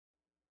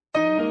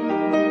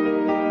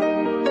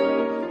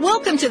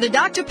Welcome to the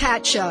Dr.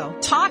 Pat Show.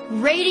 Talk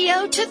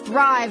radio to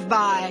thrive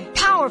by.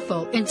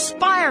 Powerful,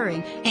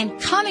 inspiring,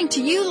 and coming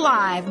to you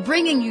live,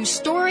 bringing you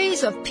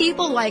stories of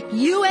people like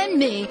you and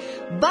me,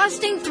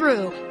 busting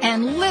through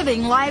and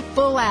living life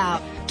full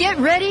out. Get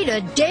ready to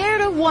dare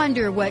to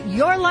wonder what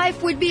your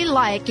life would be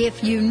like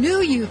if you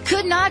knew you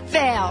could not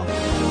fail.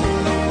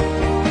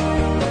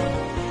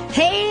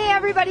 Hey,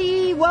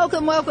 everybody.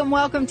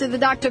 Welcome to the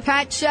Dr.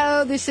 Pat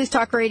Show. This is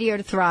Talk Radio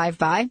to Thrive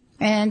By.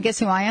 And guess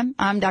who I am?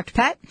 I'm Dr.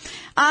 Pat.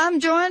 I'm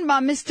joined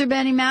by Mr.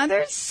 Benny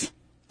Mathers.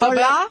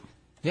 Hola.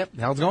 Yep.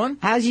 How's it going?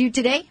 How's you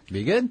today?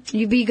 Be good.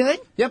 You be good?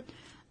 Yep.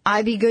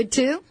 I be good,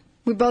 too.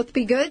 We both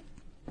be good.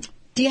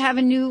 Do you have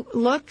a new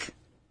look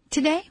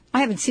today? I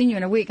haven't seen you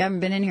in a week. I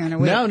haven't been in here in a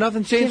week. No,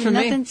 nothing's changed for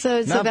me. Nothing, so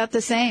it's about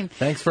the same.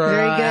 Thanks for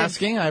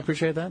asking. I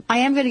appreciate that. I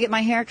am going to get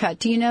my hair cut.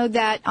 Do you know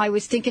that I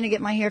was thinking to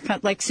get my hair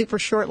cut like super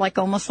short, like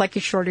almost like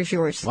as short as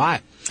yours?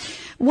 Why?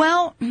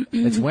 Well,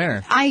 it's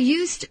winter. I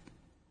used...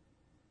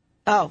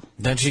 Oh.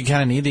 Don't you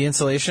kind of need the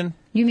insulation?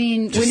 You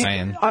mean... Just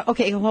saying.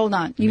 Okay, hold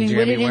on. You mean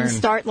when it didn't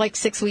start like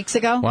 6 weeks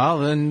ago? Well,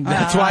 then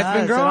that's why it's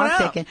been growing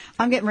out.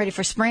 I'm getting ready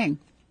for spring.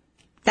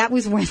 That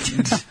was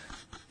winter.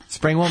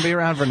 Spring won't be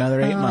around for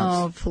another 8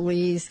 months. Oh,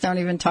 please, don't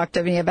even talk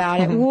to me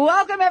about it.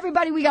 Welcome,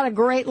 everybody. We got a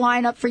great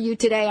lineup for you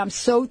today. I'm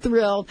so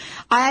thrilled.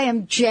 I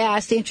am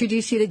jazzed to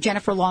introduce you to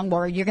Jennifer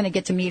Longmore. You're going to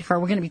get to meet her.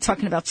 We're going to be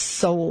talking about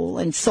soul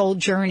and soul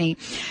journey.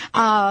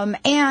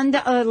 And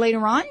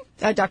later on,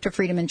 Dr.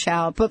 Friedemann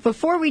Chow. But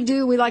before we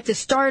do, we like to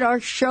start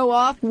our show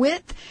off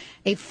with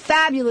a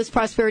fabulous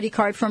prosperity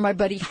card from my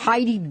buddy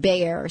Heidi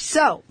Bear.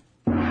 So...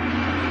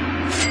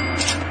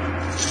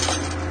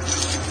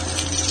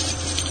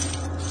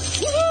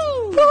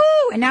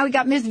 And now we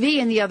got Miss V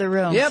in the other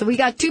room. Yep. So we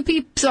got two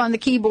peeps on the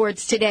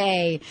keyboards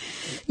today.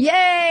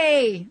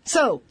 Yay!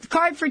 So, the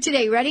card for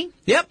today, ready?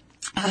 Yep.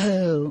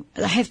 Oh,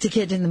 I have to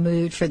get in the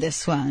mood for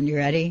this one. You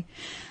ready?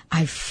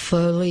 I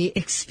fully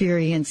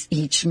experience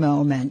each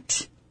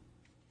moment.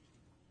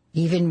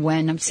 Even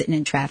when I'm sitting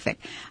in traffic.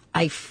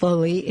 I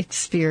fully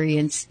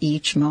experience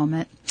each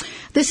moment.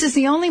 This is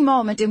the only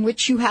moment in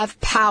which you have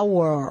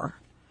power.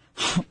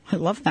 I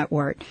love that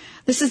word.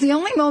 This is the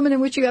only moment in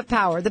which you have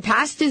power. The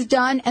past is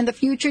done, and the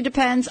future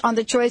depends on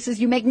the choices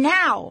you make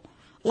now.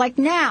 Like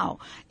now.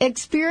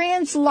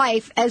 Experience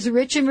life as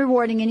rich and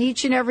rewarding in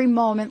each and every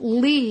moment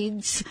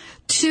leads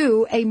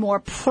to a more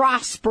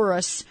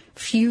prosperous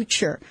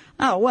future.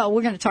 Oh, well,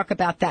 we're going to talk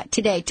about that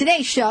today.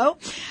 Today's show,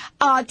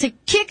 to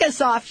kick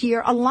us off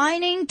here,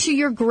 Aligning to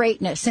Your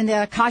Greatness in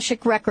the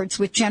Akashic Records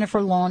with Jennifer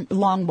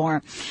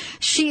Longmore.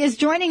 She is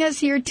joining us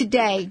here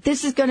today.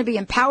 This is going to be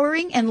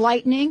empowering,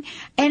 enlightening,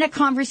 and a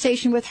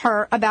conversation with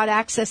her about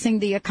accessing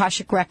the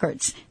Akashic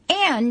Records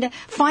and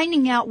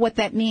finding out what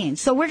that means.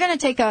 So we're going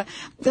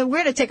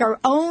to take our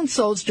own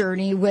soul's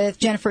journey with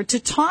Jennifer to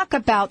talk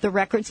about the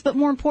records, but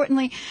more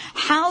importantly,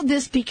 how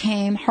this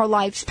became her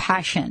life's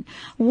passion.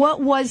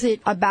 What was it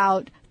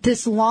about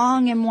this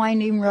long and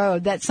winding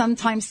road that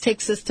sometimes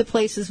takes us to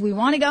places we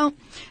want to go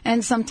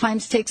and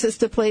sometimes takes us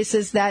to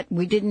places that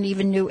we didn't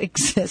even know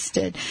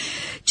existed?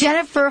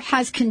 Jennifer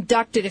has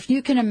conducted, if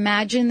you can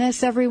imagine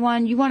this,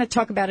 everyone, you want to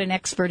talk about an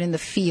expert in the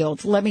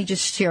field. Let me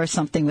just share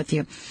something with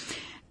you.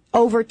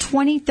 Over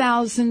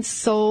 20,000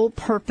 soul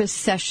purpose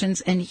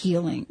sessions and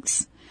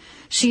healings.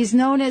 She's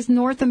known as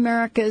North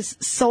America's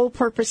soul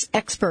purpose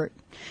expert.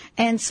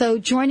 And so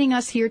joining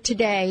us here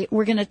today,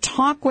 we're going to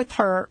talk with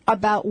her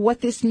about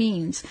what this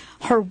means,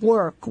 her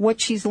work, what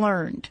she's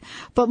learned.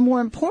 But more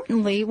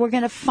importantly, we're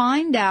going to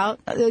find out,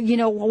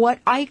 what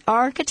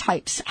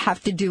archetypes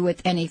have to do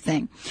with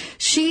anything.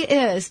 She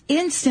is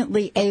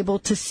instantly able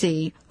to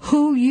see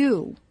who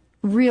you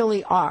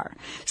really are.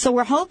 So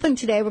we're hoping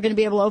today we're going to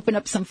be able to open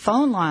up some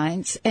phone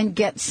lines and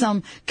get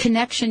some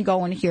connection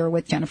going here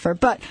with Jennifer.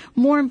 But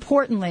more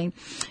importantly,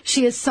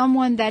 she is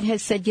someone that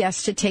has said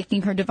yes to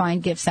taking her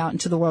divine gifts out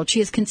into the world. She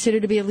is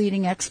considered to be a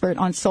leading expert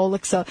on soul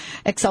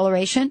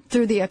acceleration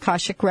through the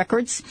Akashic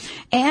Records.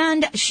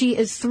 And she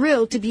is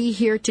thrilled to be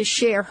here to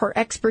share her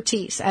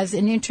expertise as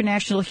an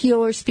international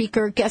healer,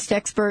 speaker, guest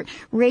expert,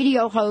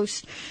 radio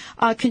host,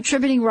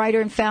 contributing writer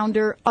and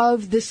founder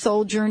of the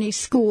Soul Journey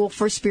School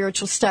for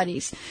Spiritual Studies.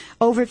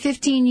 Over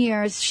 15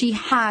 years, she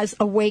has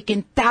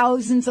awakened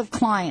thousands of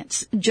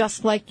clients,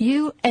 just like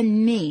you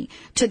and me,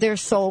 to their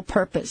soul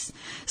purpose.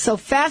 So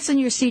fasten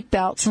your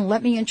seatbelts and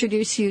let me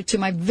introduce you to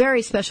my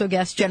very special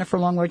guest, Jennifer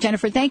Longmore.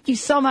 Jennifer, thank you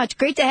so much.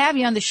 Great to have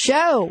you on the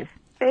show.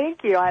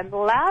 Thank you. I'm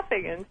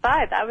laughing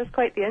inside. That was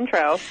quite the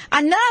intro.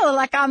 I know,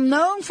 like I'm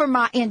known for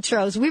my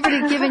intros. We would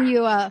have given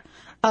you a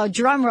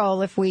drum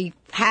roll if we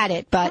had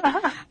it, but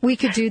we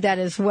could do that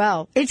as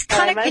well. It's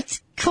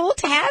cool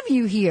to have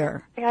you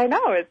here. I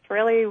know. It's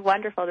really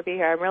wonderful to be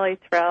here. I'm really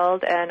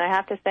thrilled, and I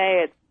have to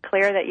say it's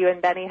clear that you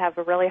and Benny have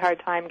a really hard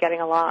time getting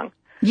along.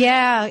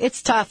 Yeah,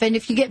 it's tough. And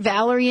if you get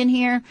Valerie in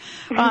here,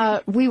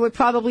 we would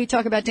probably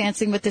talk about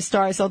Dancing with the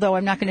Stars, although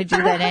I'm not going to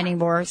do that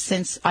anymore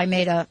since I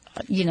made a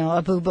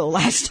boo-boo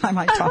last time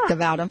I talked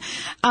about him.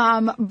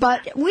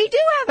 But we do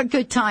have a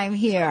good time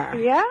here.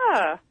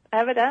 Yeah,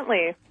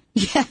 evidently.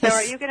 Yes. So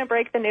are you going to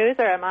break the news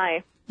or am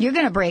I? You're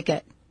going to break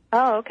it.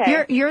 Oh,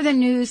 okay. You're the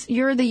news.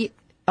 You're the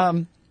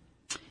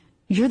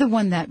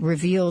one that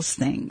reveals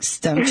things,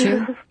 don't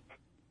you?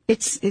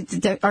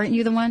 Aren't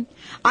you the one?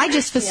 I'm a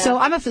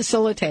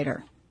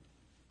facilitator.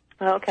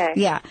 Okay.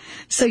 Yeah.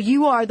 So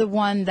you are the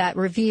one that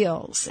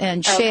reveals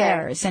and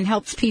shares and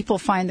helps people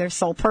find their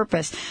soul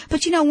purpose.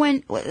 But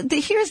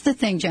here's the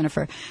thing,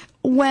 Jennifer.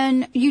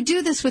 When you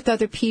do this with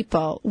other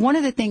people, one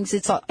of the things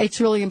it's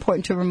really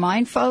important to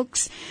remind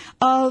folks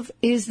of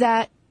is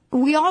that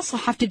we also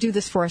have to do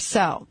this for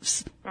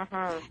ourselves.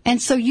 Uh-huh.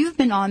 And so you've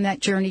been on that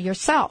journey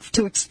yourself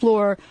to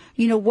explore,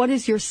 what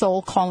is your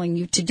soul calling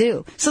you to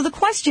do? So the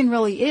question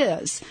really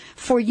is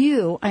for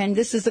you, and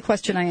this is the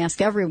question I ask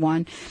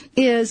everyone,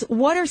 is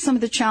what are some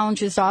of the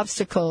challenges,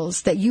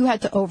 obstacles that you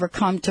had to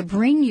overcome to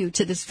bring you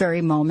to this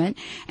very moment?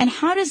 And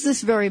how does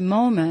this very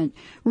moment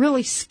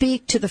really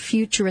speak to the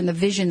future and the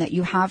vision that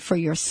you have for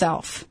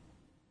yourself?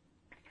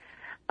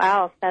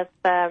 Wow, that's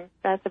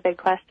a big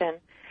question.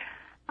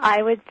 I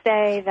would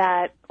say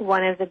that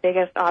one of the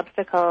biggest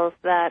obstacles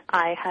that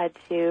I had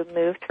to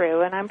move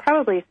through, and I'm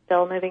probably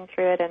still moving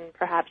through it, and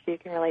perhaps you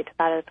can relate to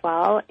that as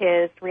well,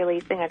 is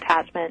releasing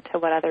attachment to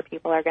what other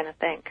people are going to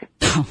think.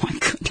 Oh, my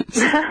goodness.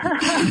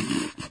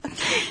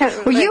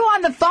 Were you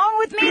on the phone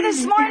with me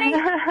this morning?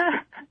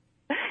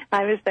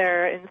 I was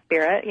there in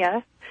spirit,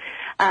 yes.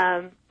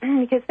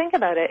 Because think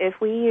about it.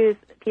 If we use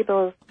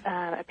people's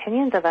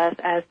opinions of us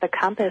as the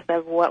compass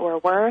of what we're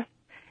worth,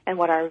 and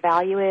what our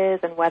value is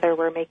and whether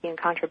we're making a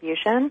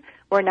contribution,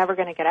 we're never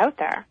going to get out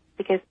there.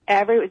 Because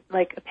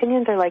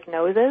opinions are like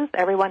noses.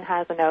 Everyone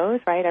has a nose,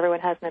 right?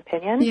 Everyone has an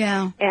opinion.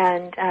 Yeah.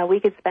 And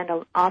we could spend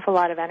an awful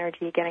lot of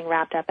energy getting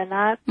wrapped up in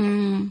that.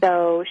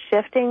 So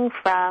shifting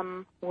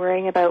from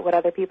worrying about what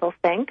other people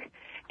think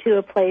to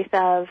a place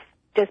of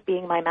just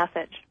being my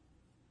message.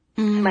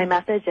 My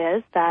message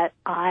is that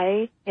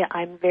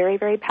I'm very,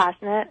 very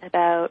passionate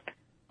about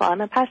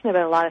I'm passionate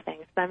about a lot of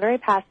things, but I'm very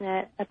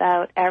passionate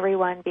about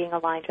everyone being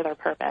aligned to their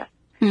purpose.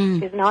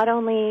 Because not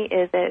only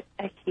is it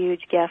a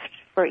huge gift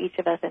for each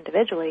of us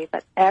individually,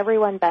 but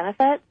everyone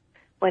benefits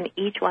when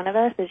each one of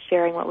us is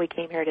sharing what we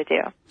came here to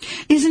do.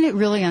 Isn't it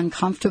really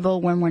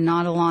uncomfortable when we're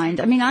not aligned?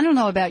 I mean, I don't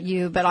know about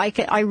you, but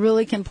I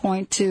really can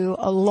point to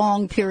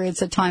long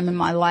periods of time in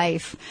my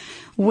life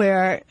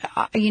where,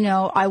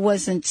 I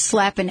wasn't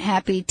slapping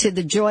happy to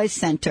the joy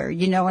center.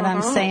 You know what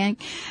I'm saying?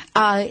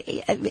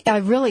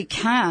 I really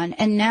can.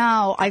 And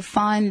now I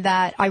find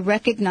that I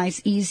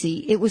recognize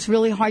easy. It was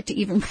really hard to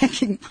even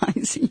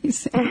recognize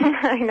easy.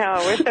 I know.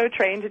 We're so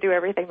trained to do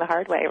everything the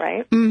hard way,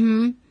 right?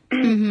 Mm-hmm.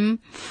 Mm-hmm.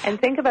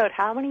 And think about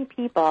how many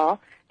people,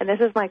 and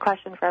this is my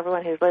question for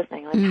everyone who's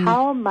listening,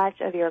 how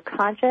much of your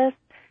conscious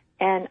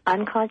and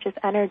unconscious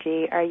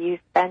energy are you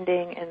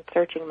spending in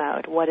searching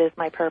mode? What is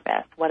my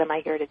purpose? What am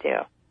I here to do?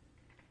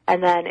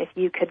 And then if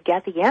you could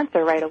get the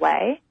answer right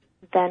away,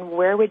 then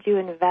where would you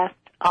invest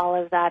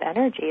all of that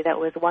energy that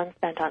was once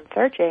spent on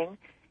searching,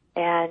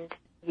 and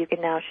you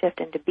can now shift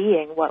into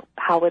being?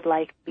 How would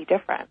life be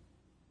different?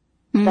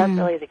 That's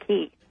really the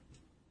key.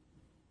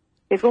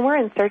 Because when we're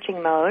in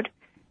searching mode,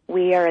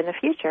 we are in the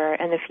future,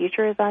 and the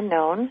future is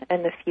unknown,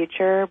 and the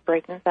future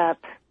brings up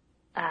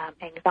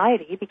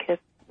anxiety because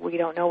we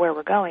don't know where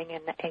we're going,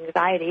 and the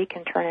anxiety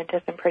can turn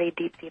into some pretty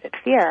deep-seated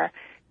fear.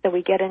 So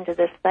we get into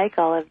this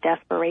cycle of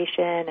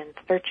desperation and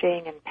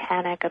searching and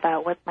panic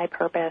about what's my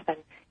purpose, and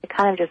it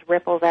kind of just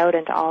ripples out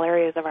into all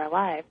areas of our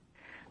lives.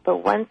 But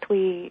once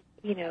we,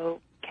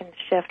 can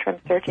shift from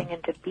searching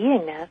into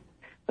beingness,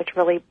 which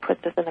really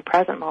puts us in the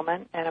present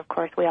moment, and of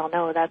course we all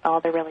know that's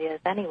all there really is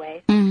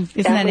anyway.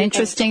 Isn't that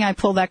interesting? I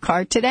pulled that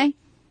card today.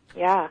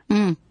 Yeah,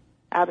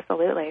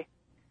 absolutely.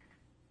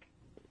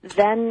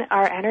 Then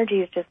our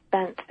energy is just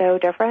spent so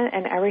different,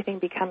 and everything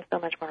becomes so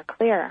much more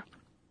clear.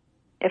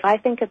 If I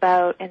think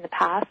about in the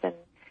past, and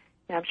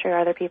I'm sure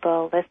other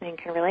people listening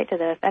can relate to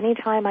this,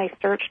 anytime I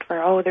searched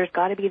for, there's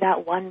got to be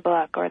that one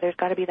book, or there's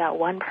got to be that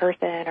one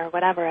person or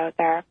whatever out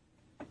there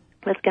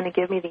that's going to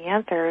give me the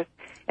answers,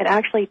 it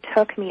actually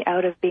took me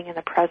out of being in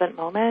the present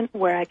moment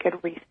where I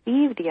could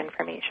receive the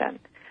information.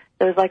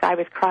 So it was like I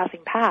was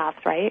crossing paths,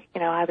 right?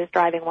 I was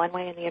driving one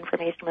way and the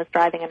information was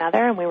driving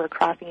another, and we were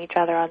crossing each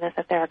other on this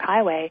etheric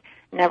highway,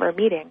 never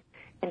meeting,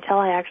 until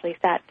I actually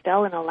sat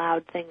still and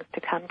allowed things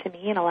to come to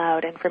me and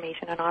allowed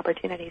information and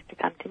opportunities to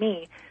come to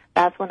me.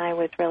 That's when I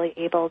was really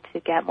able to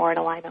get more in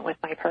alignment with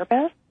my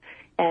purpose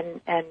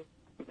and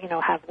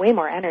have way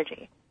more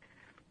energy.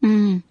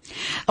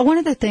 One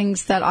of the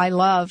things that I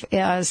love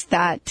is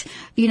that,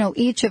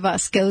 each of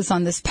us goes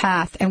on this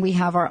path and we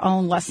have our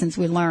own lessons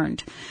we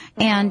learned.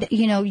 And,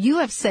 you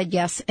have said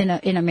yes in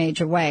a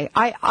major way.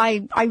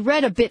 I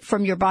read a bit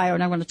from your bio,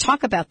 and I want to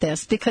talk about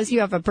this because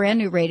you have a brand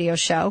new radio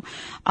show.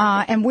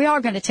 And we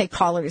are going to take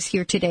callers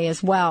here today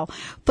as well.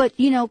 But,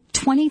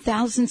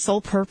 20,000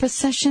 soul purpose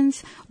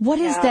sessions. What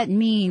does that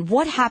mean?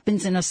 What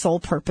happens in a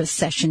soul purpose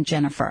session,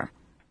 Jennifer?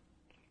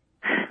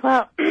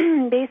 Well,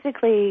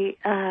 basically,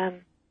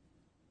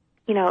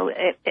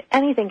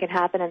 anything can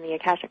happen in the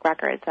Akashic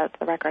Records. That's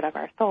the record of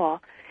our soul.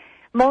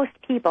 most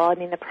people, I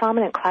mean, the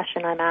prominent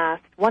question I'm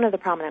asked, one of the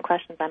prominent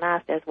questions I'm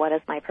asked is, what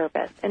is my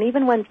purpose? And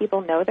even when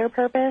people know their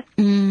purpose,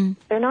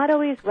 they're not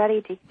always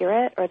ready to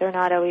hear it, or they're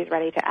not always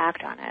ready to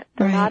act on it.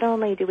 So not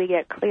only do we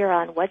get clear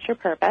on what's your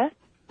purpose,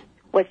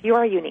 what's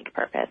your unique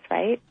purpose,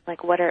 right?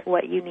 Like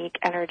what unique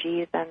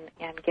energies and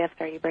gifts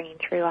are you bringing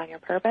through on your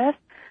purpose?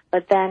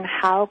 But then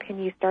how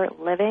can you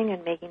start living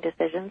and making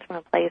decisions from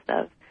a place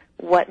of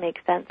what makes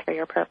sense for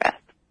your purpose?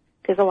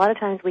 Because a lot of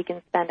times we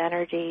can spend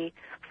energy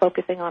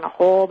focusing on a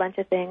whole bunch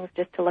of things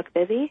just to look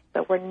busy,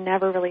 but we're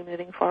never really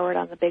moving forward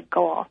on the big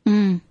goal.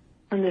 And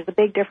there's a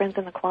big difference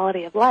in the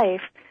quality of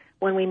life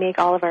when we make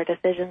all of our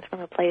decisions from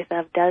a place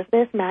of, does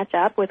this match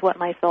up with what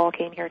my soul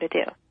came here to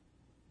do?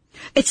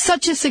 It's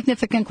such a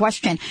significant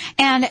question.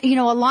 And,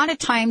 a lot of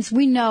times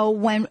we know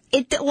when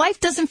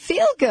life doesn't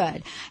feel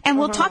good. And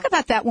we'll talk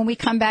about that when we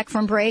come back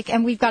from break.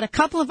 And we've got a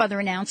couple of other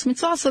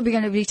announcements. Also, we're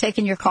going to be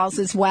taking your calls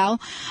as well,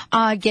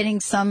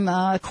 getting some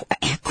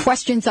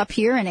questions up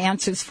here and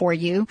answers for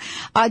you.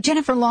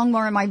 Jennifer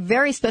Longmore and my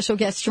very special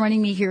guest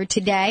joining me here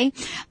today.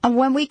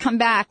 When we come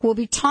back, we'll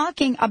be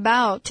talking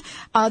about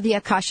the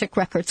Akashic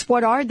Records.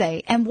 What are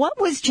they? And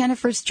what was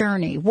Jennifer's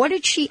journey? What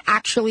did she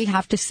actually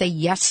have to say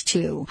yes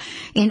to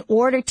in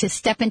order to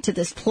step into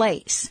this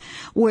place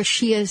where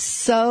she is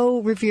so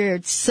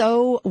revered,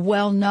 so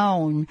well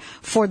known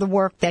for the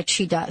work that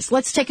she does?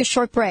 Let's take a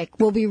short break.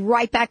 We'll be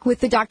right back with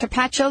the Dr.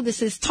 Pat Show.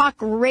 This is Talk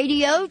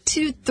Radio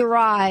to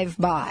Thrive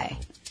By.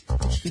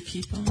 You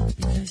keep on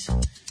because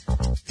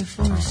the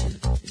force,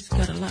 it's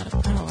got a lot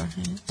of power.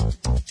 And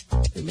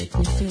it makes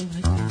me feel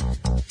like that.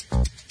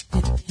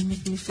 It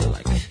makes me feel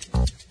like that.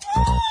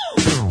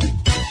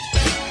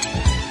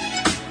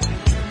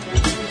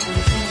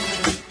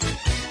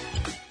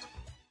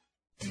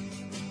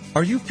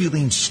 Are you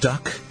feeling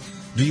stuck?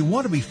 Do you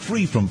want to be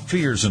free from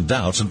fears and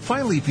doubts and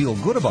finally feel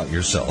good about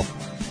yourself,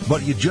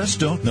 but you just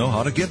don't know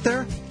how to get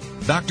there?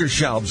 Dr.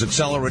 Schaub's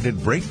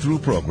Accelerated Breakthrough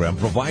Program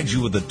provides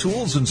you with the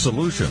tools and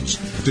solutions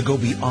to go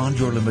beyond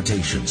your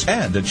limitations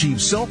and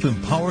achieve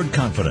self-empowered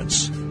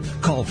confidence.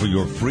 Call for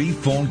your free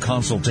phone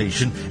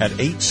consultation at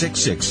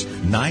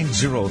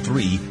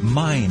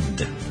 866-903-MIND.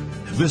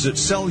 Visit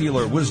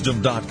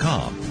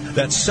cellularwisdom.com.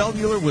 That's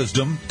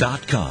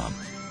cellularwisdom.com.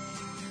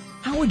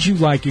 How would you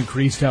like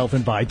increased health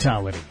and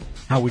vitality?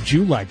 How would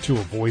you like to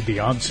avoid the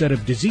onset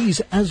of disease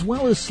as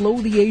well as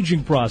slow the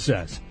aging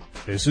process?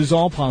 This is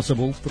all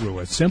possible through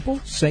a simple,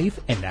 safe,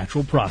 and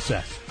natural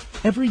process.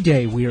 Every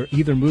day we are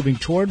either moving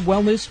toward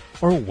wellness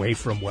or away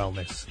from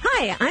wellness.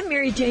 Hi, I'm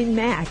Mary Jane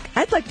Mack.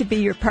 I'd like to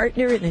be your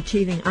partner in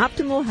achieving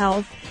optimal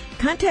health.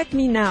 Contact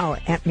me now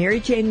at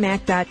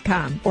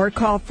maryjanemack.com or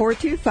call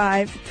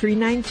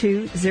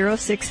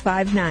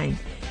 425-392-0659.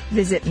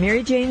 Visit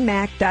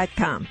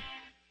maryjanemack.com.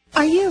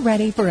 Are you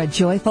ready for a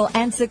joyful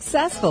and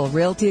successful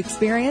realty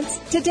experience?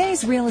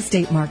 Today's real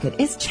estate market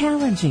is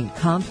challenging,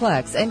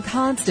 complex, and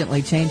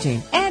constantly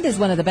changing, and is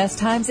one of the best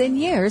times in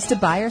years to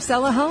buy or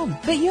sell a home.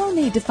 But you'll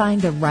need to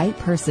find the right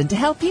person to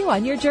help you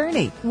on your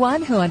journey,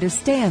 one who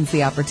understands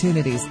the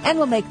opportunities and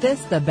will make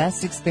this the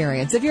best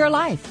experience of your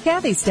life.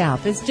 Kathy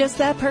Staup is just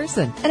that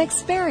person, an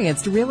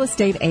experienced real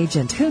estate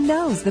agent who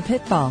knows the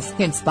pitfalls,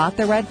 can spot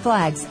the red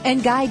flags,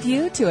 and guide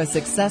you to a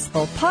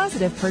successful,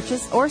 positive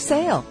purchase or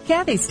sale.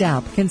 Kathy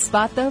Staup can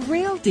spot the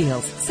real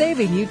deals,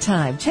 saving you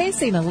time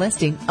chasing a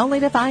listing only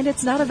to find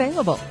it's not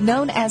available.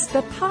 Known as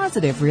the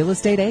Positive Real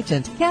Estate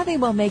Agent, Kathy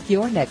will make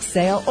your next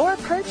sale or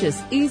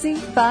purchase easy,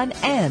 fun,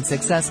 and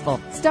successful.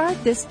 Start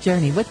this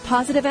journey with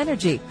positive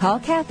energy. Call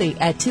Kathy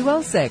at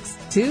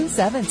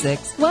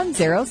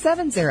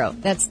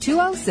 206-276-1070. That's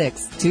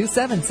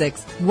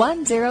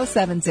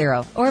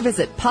 206-276-1070. Or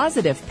visit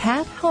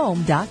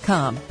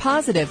PositivePathHome.com.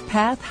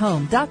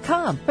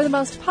 PositivePathHome.com for the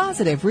most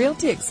positive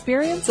realty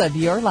experience of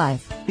your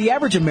life. The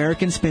average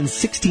American spends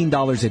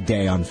 $16 a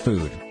day on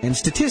food, and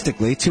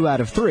statistically, 2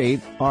 out of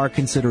 3 are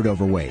considered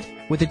overweight.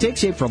 With the Take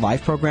Shape for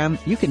Life program,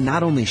 you can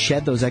not only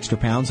shed those extra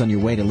pounds on your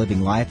way to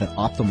living life at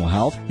optimal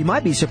health, you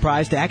might be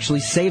surprised to actually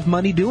save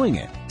money doing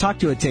it. Talk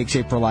to a Take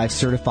Shape for Life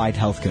certified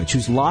health coach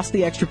who's lost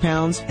the extra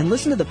pounds and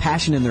listen to the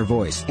passion in their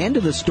voice and to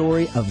the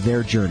story of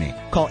their journey.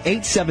 Call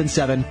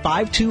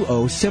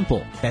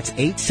 877-520-SIMPLE. That's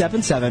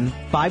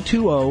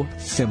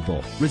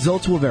 877-520-SIMPLE.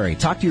 Results will vary.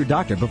 Talk to your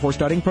doctor before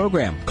starting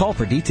program. Call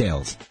for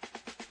details.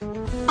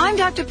 I'm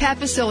Dr. Pat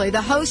Basile,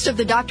 the host of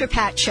the Dr.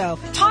 Pat Show,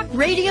 Talk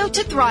Radio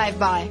to Thrive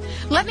By.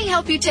 Let me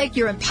help you take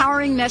your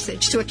empowering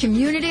message to a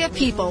community of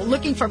people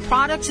looking for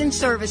products and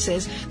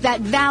services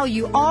that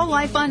value all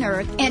life on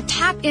earth and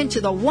tap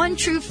into the one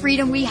true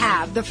freedom we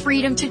have, the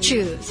freedom to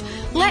choose.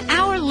 Let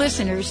our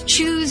listeners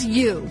choose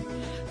you.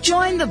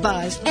 Join the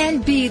buzz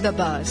and be the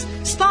buzz.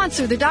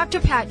 Sponsor the Dr.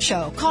 Pat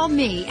Show. Call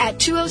me at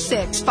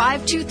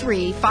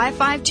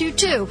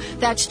 206-523-5522.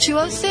 That's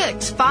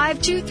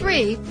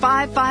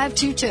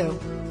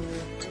 206-523-5522.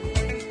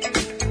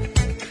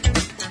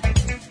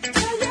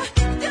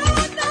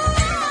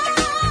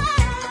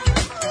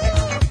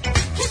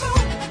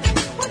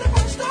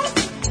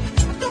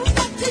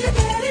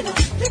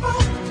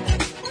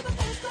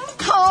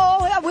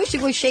 Oh, I wish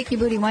it was Shaky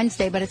Booty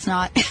Wednesday, but it's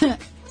not.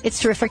 It's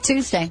Terrific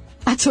Tuesday.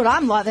 That's what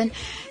I'm loving.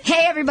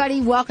 Hey,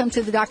 everybody. Welcome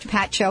to the Dr.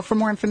 Pat Show. For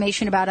more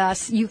information about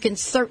us, you can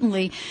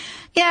certainly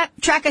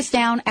track us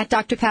down at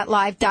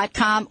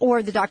drpatlive.com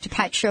or the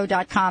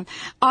drpatshow.com.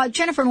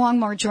 Jennifer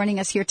Longmore joining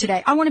us here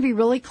today. I want to be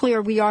really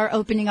clear. We are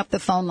opening up the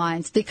phone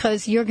lines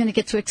because you're going to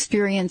get to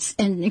experience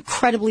an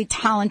incredibly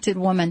talented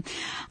woman,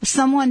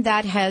 someone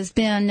that has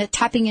been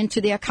tapping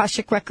into the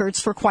Akashic Records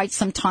for quite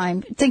some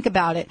time. Think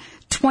about it.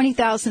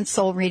 20,000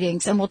 soul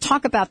readings, and we'll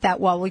talk about that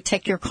while we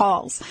take your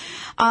calls.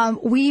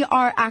 We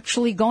are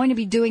actually going to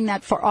be doing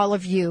that for all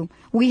of you.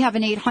 We have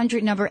an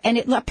 800 number, and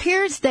it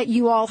appears that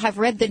you all have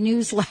read the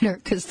newsletter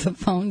because the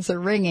phones are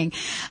ringing.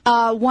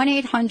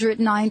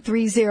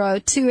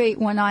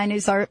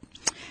 1-800-930-2819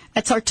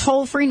 that's our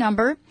toll-free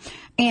number.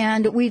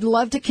 And we'd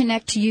love to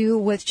connect you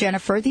with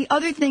Jennifer. The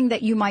other thing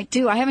that you might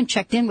do, I haven't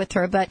checked in with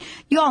her, but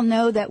you all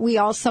know that we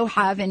also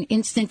have an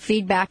instant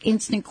feedback,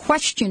 instant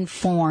question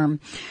form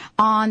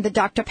on the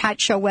Dr. Pat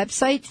Show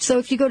website. So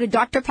if you go to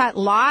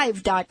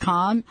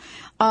drpatlive.com,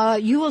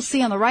 you will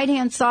see on the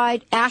right-hand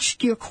side,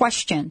 ask your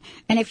question.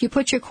 And if you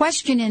put your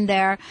question in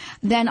there,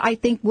 then I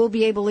think we'll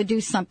be able to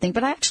do something.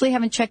 But I actually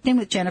haven't checked in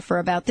with Jennifer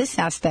about this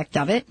aspect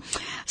of it.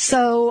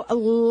 So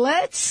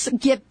let's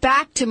get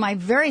back to my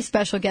very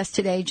special guest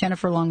today,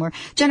 Jennifer Longmore.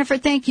 Jennifer,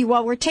 thank you.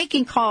 While we're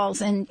taking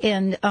calls and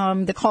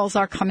the calls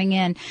are coming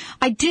in,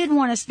 I did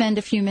want to spend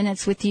a few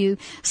minutes with you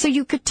so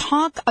you could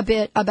talk a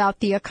bit about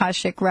the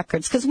Akashic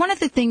Records. Because one of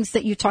the things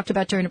that you talked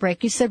about during the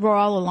break, you said we're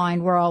all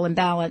aligned, we're all in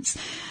balance.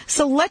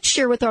 So let's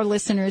share with our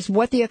listeners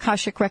what the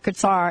Akashic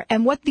Records are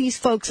and what these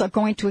folks are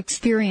going to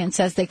experience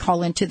as they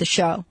call into the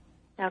show.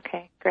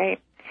 Okay, great.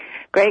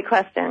 Great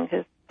question,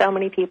 because so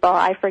many people,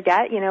 I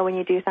forget, when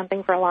you do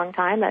something for a long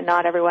time that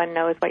not everyone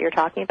knows what you're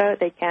talking about.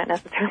 They can't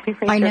necessarily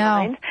read your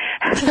mind.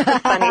 It's a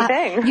funny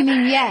thing. You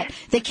mean yet.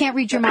 They can't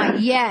read your mind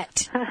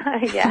yet.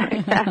 Yeah,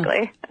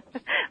 exactly.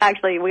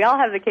 Actually, we all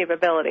have the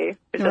capability.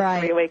 We're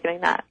just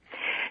reawakening that.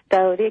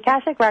 So the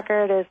Akashic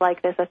Record is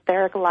like this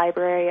etheric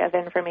library of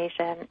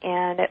information,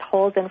 and it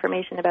holds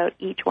information about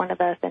each one of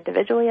us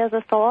individually as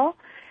a soul,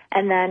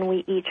 and then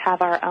we each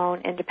have our own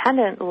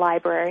independent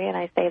library, and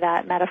I say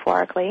that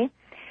metaphorically,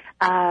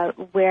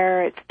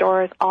 where it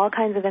stores all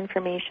kinds of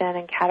information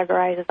and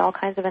categorizes all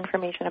kinds of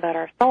information about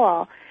our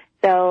soul.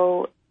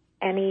 So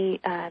any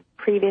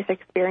previous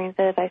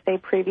experiences, I say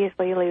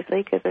previously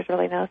loosely because there's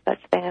really no such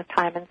thing as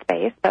time and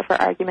space, but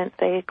for argument's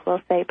sake,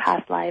 we'll say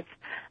past life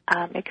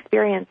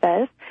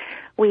experiences.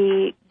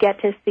 We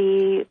get to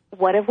see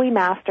what have we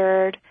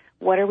mastered,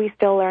 what are we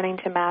still learning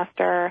to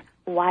master,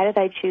 why did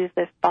I choose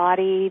this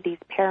body, these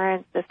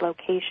parents, this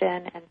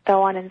location, and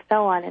so on in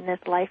this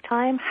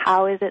lifetime,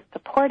 how is it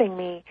supporting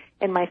me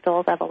in my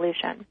soul's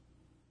evolution?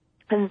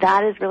 And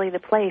that is really the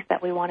place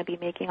that we want to be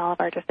making all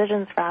of our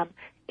decisions from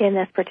in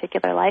this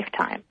particular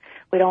lifetime.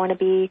 We don't want to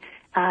be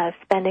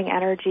spending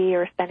energy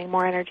or spending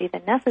more energy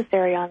than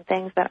necessary on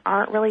things that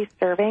aren't really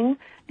serving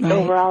the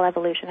overall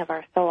evolution of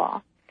our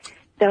soul.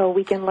 So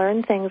we can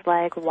learn things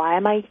like, why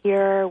am I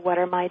here? What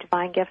are my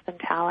divine gifts and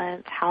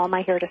talents? How am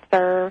I here to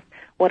serve?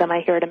 What am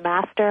I here to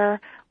master?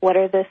 What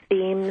are the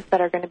themes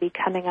that are going to be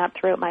coming up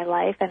throughout my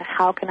life, and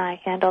how can I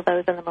handle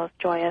those in the most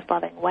joyous,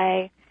 loving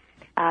way?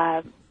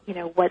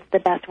 What's the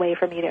best way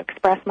for me to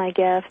express my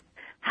gifts?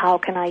 How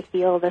can I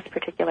heal this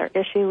particular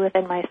issue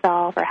within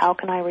myself, or how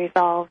can I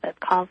resolve this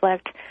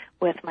conflict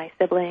with my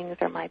siblings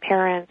or my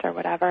parents or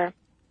whatever?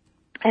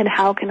 And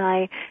how can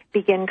I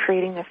begin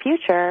creating the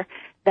future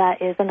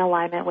that is in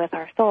alignment with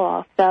our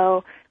soul?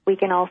 So we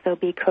can also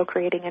be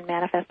co-creating and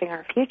manifesting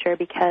our future,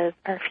 because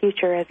our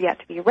future is yet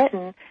to be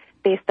written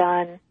based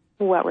on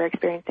what we're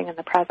experiencing in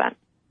the present.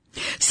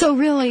 So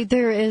really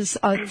there is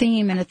a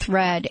theme and a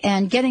thread,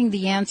 and getting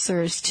the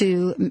answers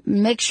to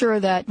make sure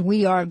that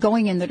we are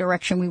going in the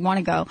direction we want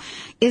to go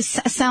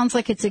sounds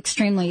like it's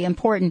extremely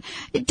important.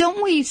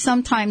 Don't we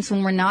sometimes,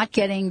 when we're not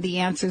getting the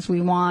answers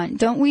we want,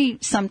 don't we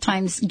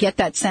sometimes get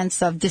that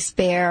sense of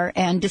despair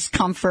and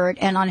discomfort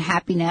and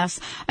unhappiness?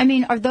 I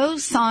mean, are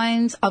those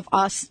signs of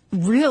us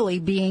really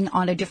being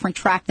on a different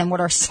track than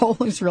what our soul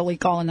is really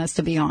calling us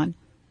to be on?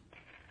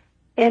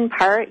 In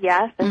part,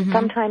 yes, and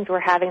sometimes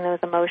we're having those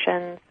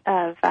emotions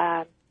of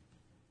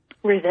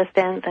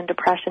resistance and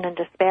depression and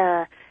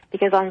despair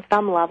because on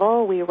some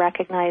level we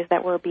recognize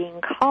that we're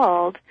being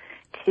called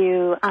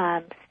to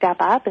step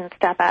up and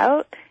step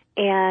out,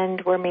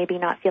 and we're maybe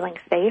not feeling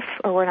safe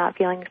or we're not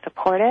feeling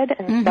supported,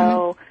 and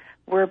so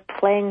we're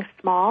playing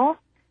small,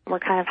 we're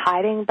kind of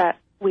hiding, but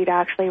we'd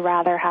actually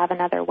rather have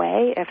another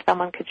way if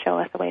someone could show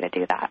us a way to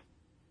do that.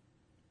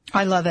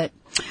 I love it.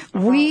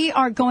 We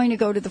are going to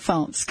go to the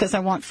phones because I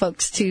want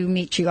folks to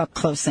meet you up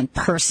close and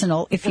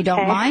personal, if you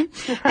don't mind.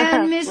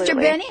 And Mr.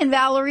 Benny and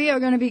Valerie are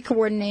going to be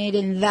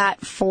coordinating that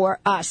for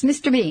us.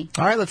 Mr. B.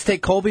 All right, let's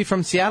take Colby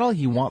from Seattle.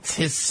 He wants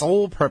his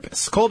sole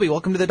purpose. Colby,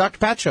 welcome to the Dr.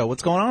 Pat Show.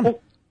 What's going on?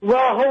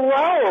 Well,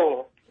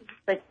 hello.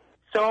 Thank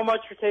you so much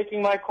for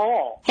taking my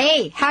call.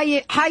 Hey, how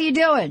you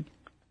doing?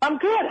 I'm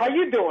good. How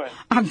you doing?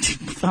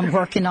 I'm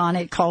working on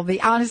it,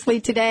 Colby. Honestly,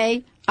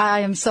 today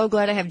I am so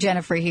glad I have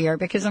Jennifer here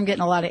because I'm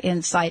getting a lot of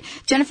insight.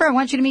 Jennifer, I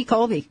want you to meet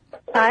Colby.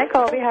 Hi,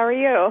 Colby. How are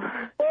you?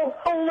 Well,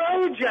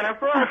 hello,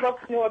 Jennifer. I'd love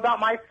to know about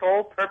my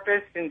soul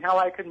purpose and how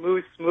I could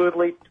move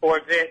smoothly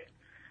towards it.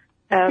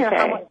 Okay. You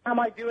know, how am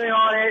I doing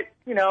on it?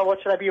 You know,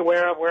 what should I be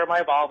aware of? Where am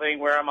I evolving?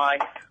 Where am I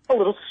a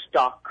little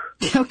stuck?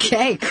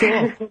 Okay,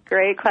 cool.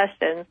 Great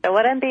question. So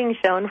what I'm being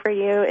shown for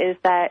you is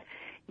that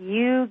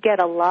you get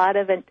a lot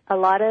of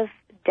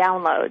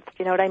downloads. Do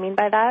you know what I mean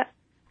by that?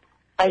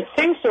 I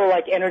think so,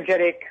 like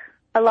energetic.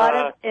 A lot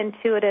of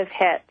intuitive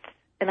hits.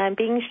 And I'm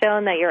being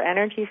shown that your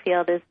energy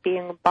field is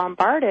being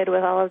bombarded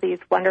with all of these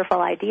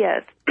wonderful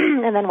ideas.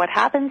 And then what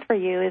happens for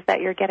you is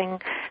that you're getting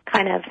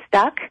kind of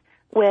stuck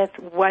with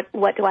what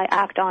do I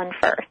act on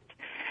first.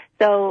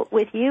 So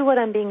with you, what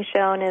I'm being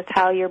shown is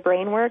how your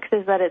brain works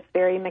is that it's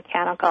very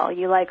mechanical.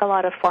 You like a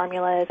lot of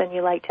formulas and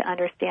you like to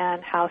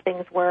understand how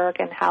things work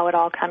and how it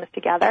all comes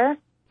together.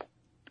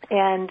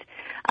 And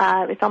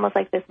it's almost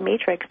like this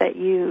matrix that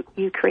you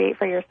create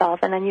for yourself.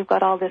 And then you've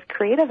got all this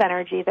creative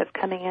energy that's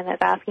coming in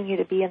that's asking you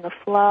to be in the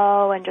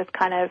flow and just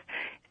kind of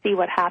see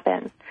what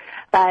happens.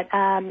 But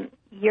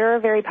you're a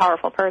very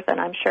powerful person.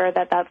 I'm sure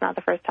that that's not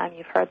the first time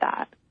you've heard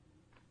that.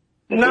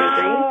 No,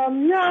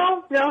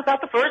 not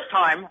the first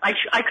time. I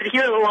could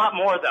hear it a lot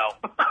more, though.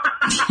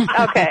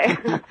 Okay.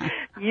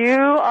 You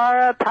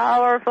are a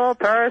powerful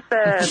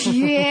person.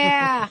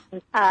 Yeah.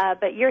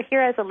 But you're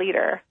here as a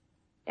leader.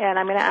 And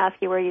I'm going to ask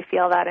you where you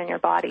feel that in your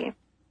body.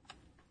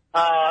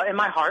 In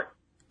my heart.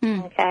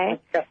 Okay.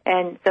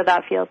 And so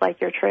that feels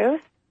like your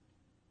truth?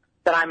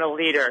 That I'm a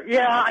leader.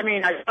 Yeah, I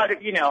mean, I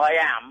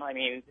am. I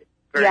mean,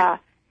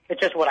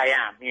 it's just what I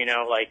am,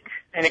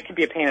 and it can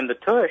be a pain in the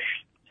tush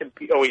to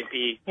always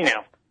be,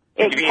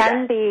 It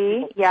can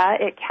be,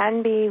 it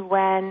can be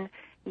when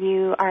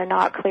you are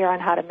not clear on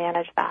how to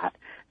manage that.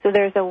 So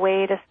there's a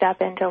way to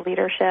step into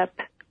leadership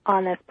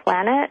on this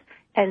planet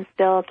and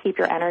still keep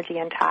your energy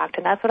intact.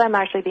 And that's what I'm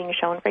actually being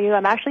shown for you.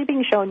 I'm actually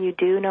being shown you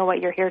do know what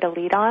you're here to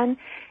lead on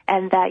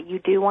and that you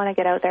do want to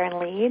get out there and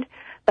lead,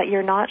 but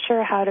you're not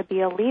sure how to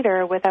be a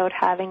leader without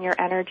having your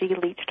energy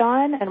leached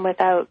on and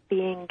without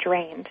being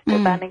drained.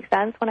 Does that make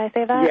sense when I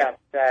say that? Yeah,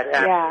 that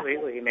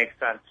absolutely makes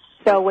sense.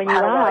 So when you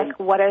ask,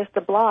 what is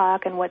the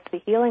block and what's the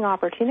healing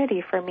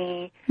opportunity for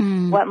me,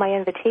 what my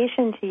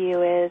invitation to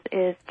you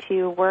is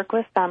to work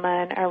with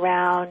someone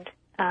around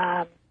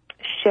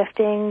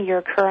shifting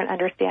your current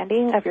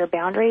understanding of your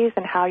boundaries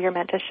and how you're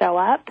meant to show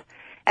up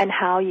and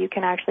how you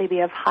can actually be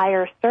of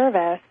higher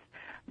service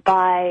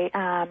by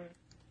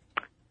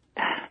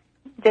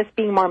just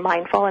being more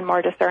mindful and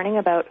more discerning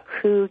about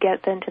who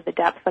gets into the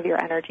depths of your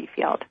energy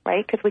field,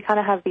 right? Because we kind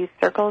of have these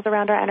circles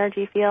around our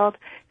energy field.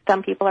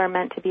 Some people are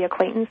meant to be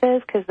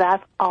acquaintances because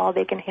that's all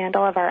they can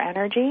handle of our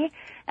energy,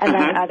 and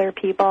then other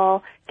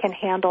people can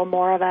handle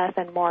more of us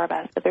and more of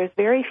us. But there's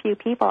very few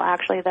people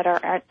actually that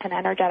are an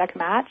energetic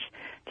match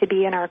to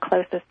be in our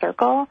closest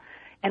circle.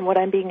 And what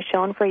I'm being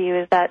shown for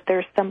you is that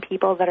there's some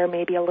people that are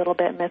maybe a little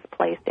bit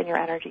misplaced in your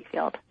energy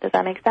field. Does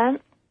that make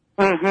sense?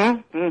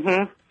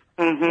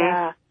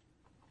 Yeah.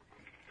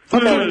 So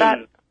does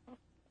that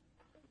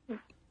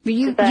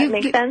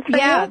make sense for you?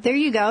 Yeah, there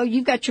you go.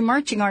 You've got your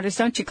marching orders,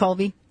 don't you,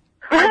 Colby?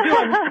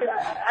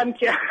 I'm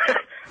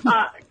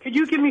could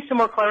you give me some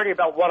more clarity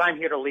about what I'm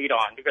here to lead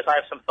on? Because I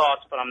have some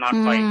thoughts, but I'm not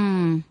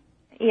quite.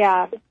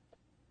 Yeah.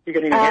 You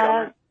getting a hit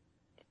on that?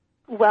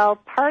 Well,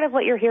 part of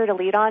what you're here to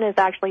lead on is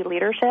actually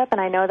leadership, and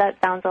I know that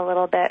sounds a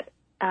little bit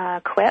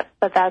quip,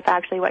 but that's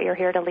actually what you're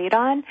here to lead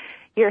on.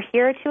 You're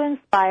here to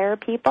inspire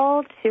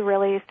people to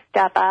really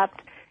step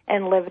up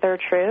and live their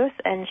truth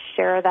and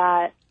share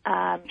that,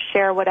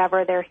 share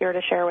whatever they're here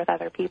to share with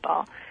other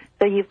people.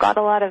 So you've got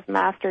a lot of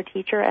master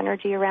teacher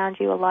energy around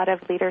you, a lot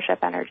of leadership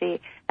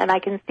energy. And I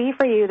can see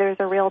for you there's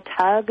a real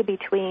tug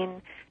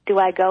between, do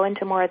I go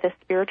into more of the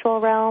spiritual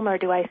realm or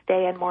do I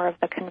stay in more of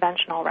the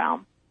conventional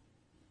realm?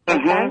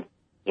 Okay?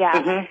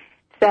 Yeah.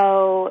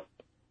 So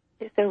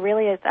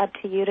really it's up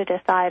to you to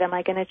decide, am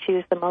I going to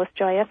choose the most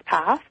joyous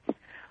path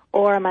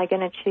or am I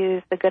going to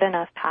choose the good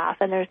enough path?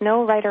 And there's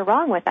no right or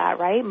wrong with that,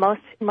 right?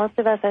 Most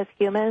of us as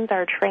humans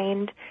are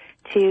trained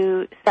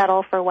to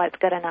settle for what's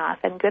good enough.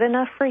 And good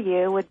enough for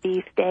you would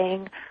be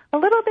staying a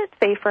little bit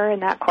safer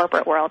in that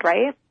corporate world,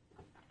 right?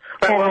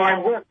 Right. Well, I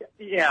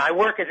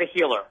work as a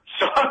healer,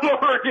 so I'm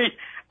already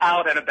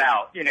out and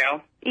about,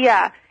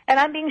 Yeah, and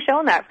I'm being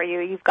shown that for you.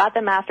 You've got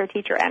the master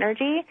teacher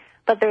energy,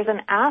 but there's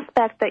an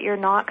aspect that you're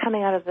not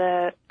coming out of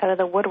the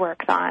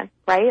woodworks on,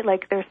 right?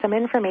 Like there's some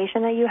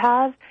information that you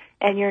have,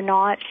 and you're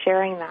not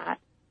sharing that.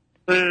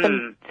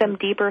 Some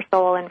deeper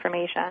soul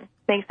information.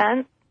 Make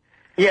sense?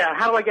 Yeah,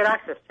 how do I get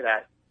access to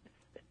that?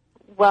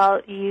 Well,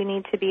 you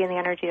need to be in the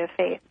energy of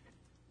faith.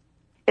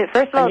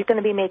 First of all, it's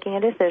going to be making a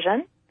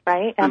decision,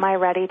 right? Am I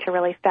ready to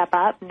really step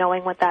up,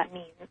 knowing what that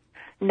means,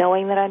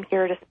 knowing that I'm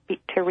here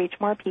to reach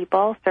more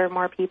people, serve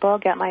more people,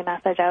 get my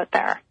message out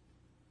there.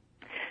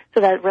 So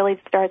that really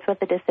starts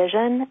with the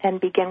decision and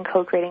begin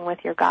co-creating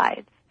with your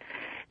guides.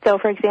 So,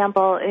 for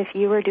example, if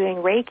you were doing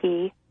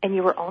Reiki and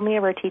you were only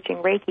ever teaching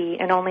Reiki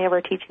and only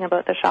ever teaching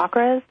about the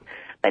chakras,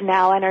 but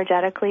now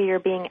energetically you're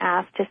being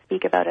asked to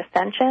speak about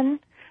ascension,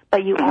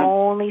 but you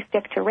only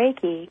stick to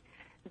Reiki,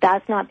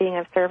 that's not being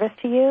of service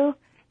to you.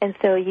 And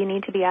so you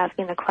need to be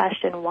asking the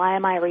question, why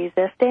am I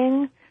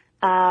resisting,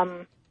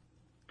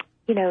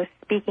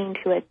 speaking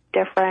to a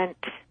different,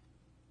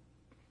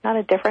 not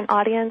a different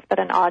audience, but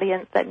an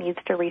audience that needs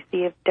to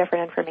receive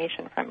different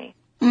information from me.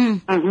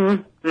 Mm-hmm. Does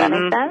that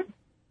make sense?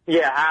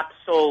 Yeah,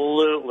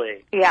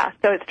 absolutely. Yeah,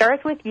 so it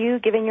starts with you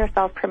giving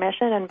yourself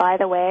permission, and by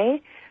the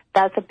way,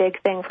 that's a big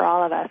thing for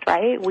all of us,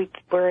 right?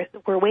 We're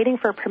waiting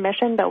for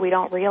permission, but we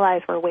don't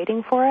realize we're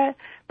waiting for it,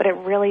 but it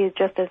really is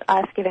just as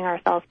us giving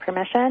ourselves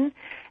permission.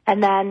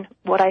 And then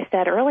what I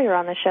said earlier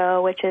on the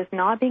show, which is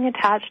not being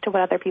attached to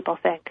what other people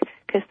think.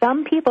 Because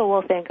some people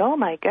will think, oh,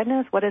 my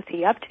goodness, what is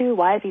he up to?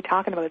 Why is he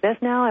talking about this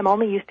now? I'm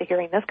only used to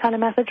hearing this kind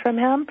of message from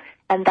him,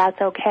 and that's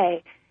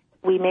okay.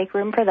 We make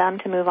room for them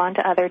to move on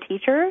to other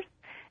teachers,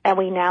 and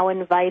we now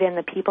invite in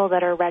the people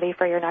that are ready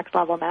for your next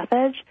level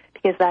message,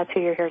 because that's who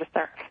you're here to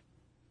serve.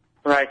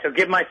 Right, so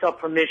give myself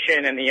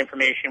permission, and the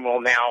information will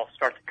now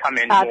start to come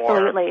in more.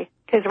 Absolutely,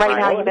 because right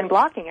now you've been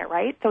blocking it,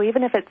 right? So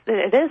even if it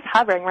is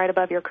hovering right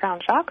above your crown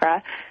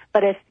chakra,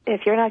 but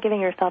if you're not giving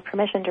yourself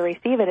permission to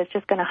receive it, it's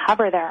just going to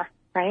hover there,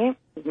 right?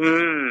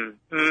 Well,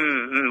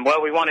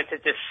 we want it to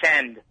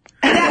descend.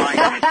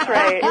 That's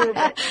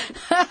right.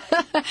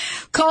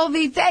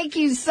 Colby, thank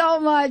you so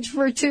much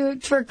for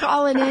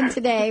calling in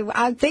today.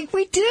 I think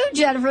we do,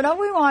 Jennifer. Don't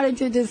we want it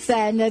to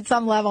descend at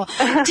some level?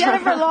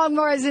 Jennifer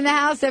Longmore is in the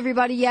house,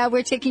 everybody. Yeah,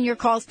 we're taking your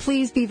calls.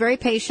 Please be very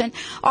patient.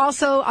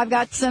 Also, I've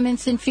got some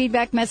instant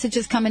feedback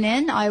messages coming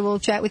in. I will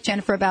chat with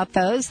Jennifer about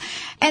those.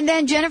 And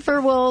then Jennifer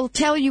will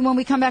tell you when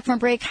we come back from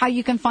break how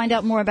you can find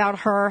out more about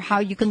her, how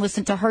you can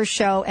listen to her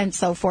show, and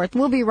so forth.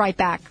 We'll be right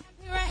back.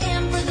 Here I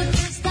am for the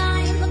first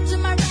time. Look to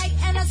my right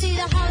and I see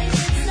the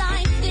Hollywood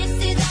sign. This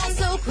is all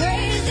so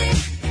crazy.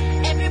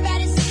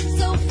 Everybody seems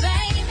so famous.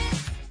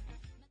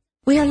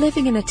 We are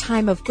living in a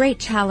time of great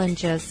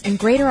challenges and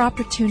greater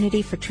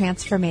opportunity for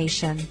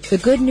transformation. The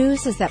good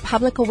news is that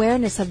public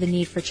awareness of the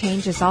need for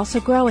change is also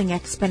growing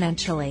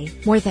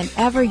exponentially. More than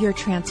ever, your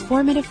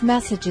transformative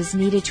message is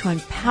needed to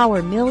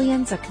empower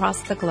millions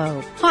across the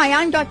globe. Hi,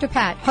 I'm Dr.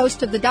 Pat,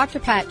 host of The Dr.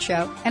 Pat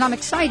Show, and I'm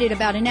excited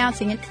about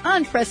announcing an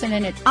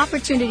unprecedented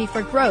opportunity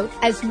for growth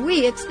as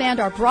we expand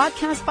our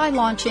broadcast by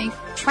launching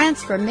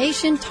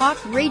Transformation Talk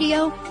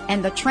Radio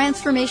and the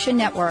Transformation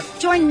Network.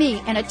 Join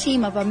me and a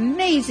team of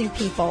amazing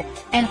people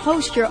and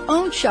host your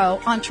own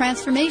show on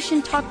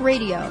Transformation Talk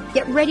Radio.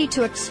 Get ready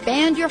to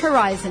expand your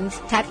horizons,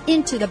 tap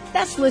into the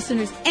best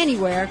listeners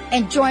anywhere,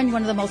 and join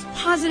one of the most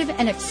positive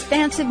and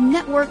expansive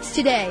networks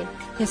today.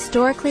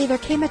 Historically, there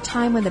came a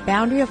time when the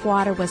boundary of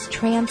water was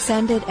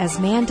transcended as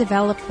man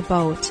developed the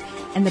boat,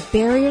 and the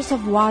barriers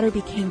of water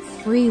became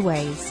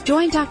freeways.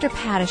 Join Dr.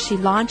 Pat as she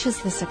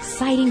launches this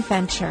exciting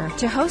venture.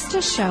 To host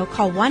a show,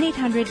 call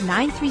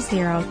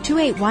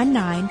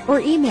 1-800-930-2819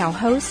 or email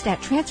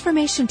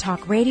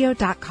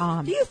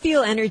host@transformationtalkradio.com. Do you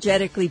feel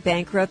energetically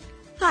bankrupt?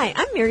 Hi,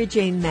 I'm Mary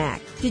Jane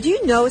Mack. Did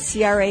you know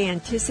CRA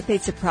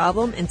anticipates a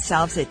problem and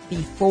solves it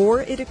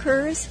before it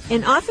occurs,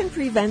 and often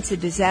prevents a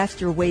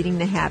disaster waiting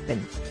to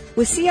happen?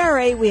 With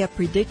CRA, we have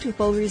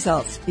predictable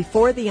results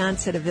before the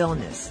onset of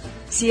illness.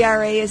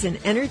 CRA is an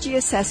energy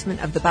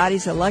assessment of the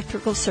body's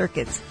electrical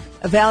circuits,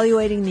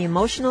 evaluating the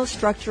emotional,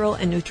 structural,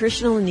 and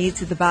nutritional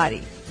needs of the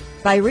body.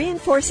 By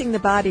reinforcing the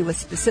body with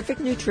specific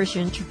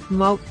nutrition to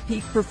promote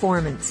peak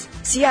performance,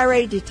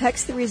 CRA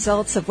detects the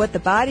results of what the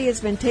body has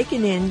been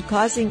taking in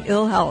causing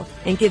ill health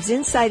and gives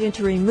insight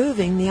into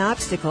removing the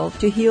obstacle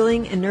to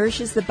healing and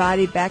nourishes the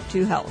body back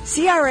to health.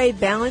 CRA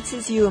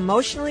balances you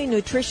emotionally,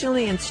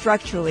 nutritionally, and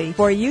structurally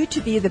for you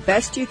to be the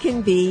best you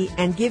can be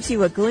and gives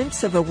you a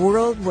glimpse of a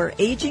world where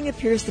aging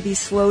appears to be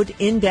slowed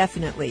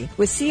indefinitely.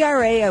 With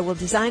CRA, I will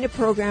design a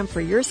program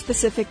for your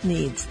specific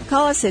needs.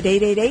 Call us at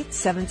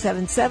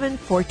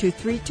 888-777-4232.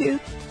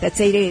 That's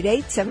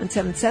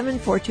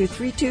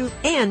 888-777-4232.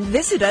 And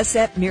visit us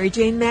at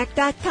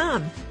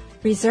MaryJaneMack.com.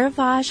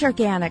 Reservage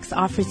Organics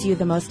offers you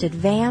the most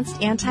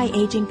advanced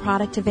anti-aging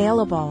product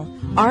available.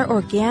 Our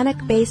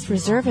organic-based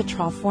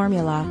resveratrol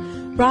formula,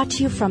 brought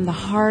to you from the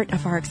heart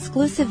of our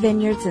exclusive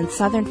vineyards in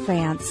southern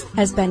France,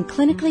 has been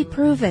clinically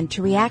proven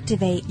to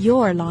reactivate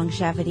your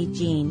longevity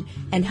gene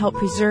and help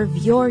preserve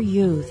your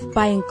youth.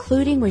 By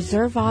including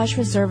Reservage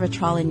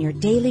resveratrol in your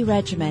daily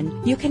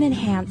regimen, you can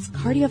enhance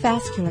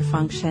cardiovascular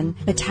function,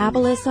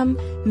 metabolism,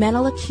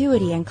 mental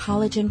acuity, and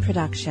collagen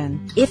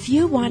production. If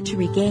you want to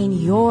regain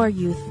your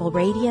youthful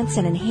radiance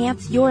and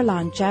enhance your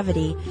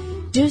longevity,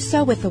 do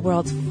so with the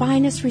world's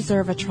finest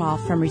resveratrol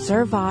from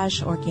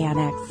Reservage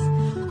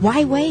Organics.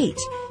 Why wait?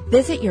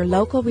 Visit your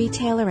local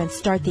retailer and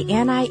start the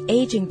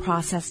anti-aging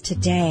process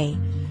today.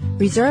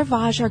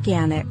 Reservage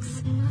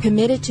Organics,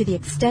 committed to the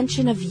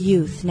extension of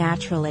youth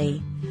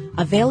naturally.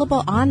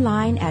 Available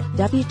online at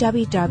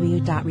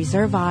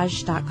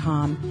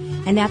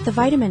www.reservage.com and at the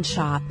Vitamin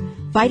Shop,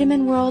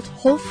 Vitamin World,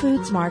 Whole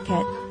Foods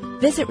Market.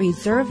 Visit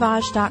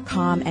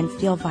reservage.com and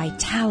feel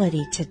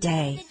vitality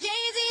today.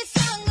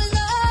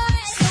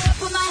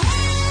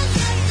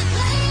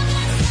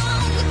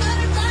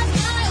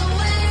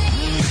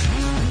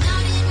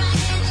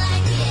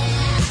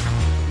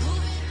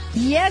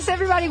 Yes,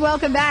 everybody,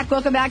 welcome back.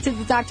 Welcome back to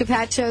the Dr.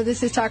 Pat Show.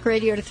 This is Talk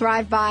Radio to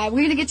Thrive By.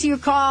 We're going to get to your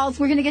calls.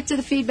 We're going to get to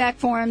the feedback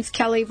forums.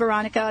 Kelly,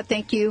 Veronica,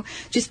 thank you.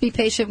 Just be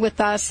patient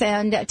with us.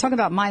 And talk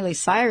about Miley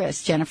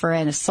Cyrus, Jennifer,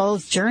 and A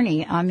Soul's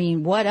Journey. I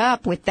mean, what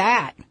up with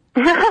that?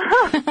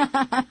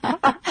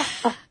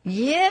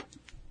 Yep.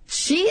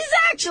 She's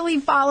actually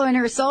following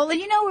her soul. And,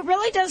 you know, it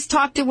really does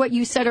talk to what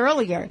you said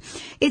earlier.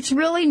 It's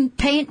really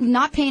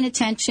not paying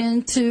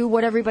attention to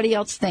what everybody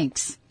else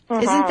thinks.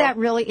 Isn't that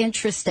really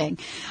interesting?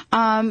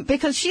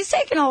 Because she's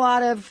taking a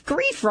lot of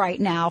grief right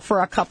now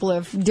for a couple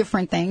of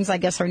different things, I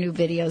guess her new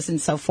videos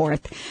and so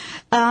forth.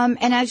 And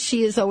as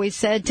she has always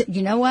said,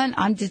 you know what?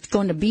 I'm just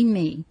going to be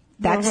me.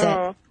 That's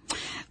it.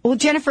 Well,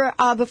 Jennifer,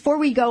 before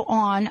we go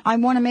on, I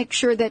want to make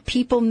sure that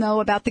people know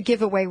about the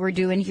giveaway we're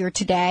doing here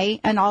today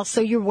and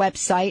also your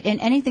website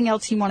and anything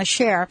else you want to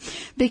share,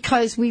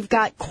 because we've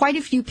got quite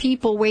a few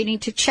people waiting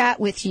to chat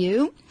with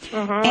you.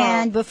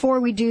 And before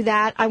we do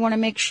that, I want to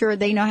make sure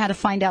they know how to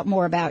find out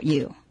more about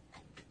you.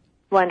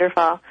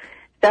 Wonderful.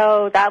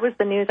 So that was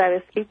the news I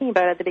was speaking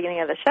about at the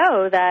beginning of the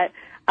show, that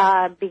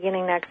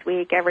beginning next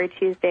week, every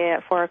Tuesday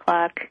at 4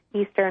 o'clock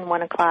Eastern,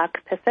 1 o'clock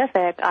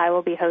Pacific, I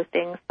will be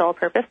hosting Soul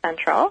Purpose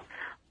Central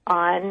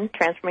on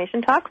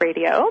Transformation Talk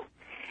Radio,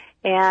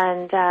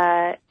 and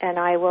I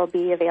will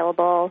be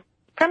available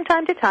from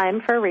time to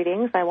time for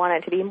readings. I want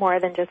it to be more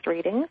than just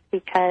readings,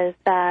 because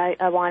I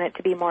want it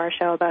to be more a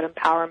show about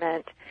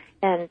empowerment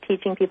and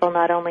teaching people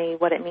not only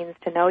what it means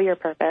to know your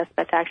purpose,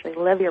 but to actually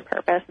live your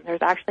purpose, and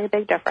there's actually a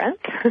big difference.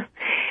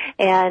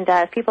 And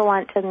if people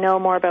want to know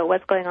more about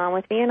what's going on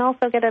with me and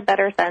also get a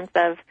better sense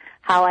of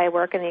how I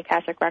work in the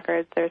Akashic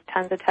Records, there's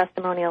tons of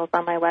testimonials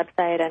on my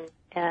website,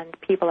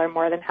 and people are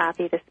more than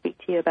happy to speak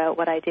to you about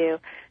what I do.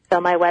 So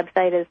my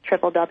website is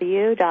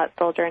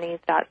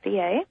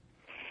www.souljourneys.ca.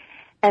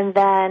 And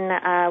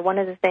then one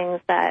of the things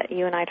that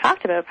you and I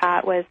talked about,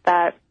 Pat, was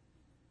that,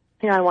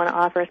 you know, I want to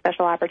offer a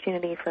special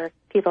opportunity for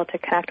people to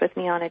connect with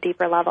me on a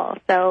deeper level.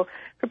 So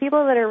for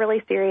people that are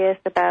really serious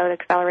about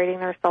accelerating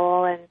their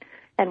soul and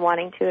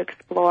wanting to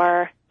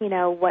explore, you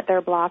know, what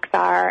their blocks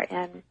are,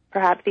 and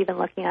perhaps even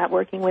looking at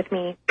working with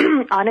me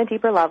on a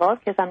deeper level,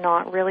 because I'm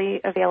not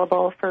really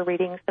available for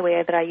readings the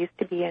way that I used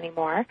to be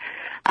anymore,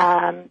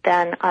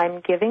 then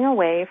I'm giving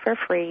away for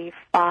free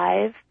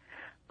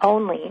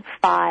only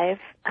five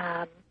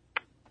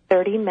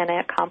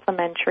 30-minute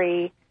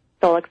complimentary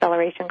soul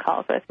acceleration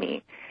calls with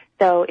me.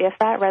 So if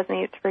that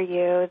resonates for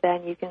you,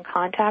 then you can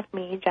contact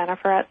me,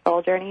 Jennifer, at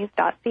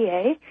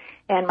souljourneys.ca,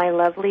 and my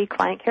lovely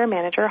client care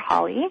manager,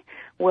 Holly,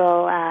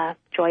 will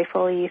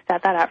joyfully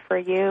set that up for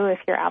you if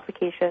your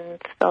application's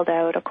filled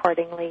out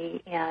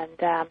accordingly, and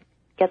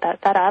get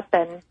that set up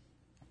and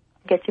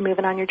get you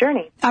moving on your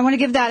journey. I want to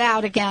give that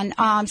out again.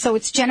 So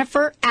it's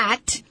Jennifer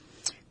at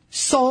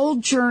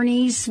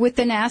souljourneys with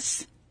an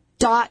S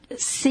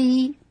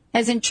 .c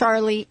as in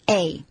Charlie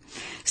A.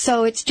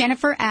 So it's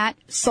Jennifer at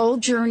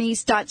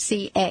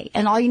souljourneys.ca.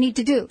 And all you need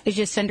to do is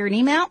just send her an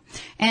email,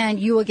 and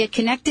you will get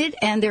connected,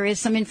 and there is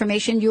some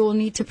information you will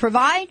need to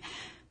provide,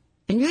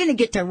 and you're going to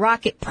get to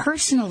rock it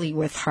personally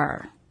with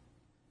her.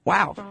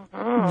 Wow.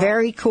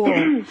 Very cool.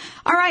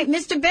 All right,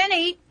 Mr.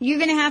 Benny, you're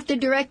going to have to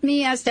direct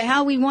me as to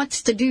how we want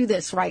to do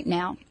this right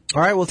now.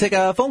 All right, we'll take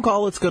a phone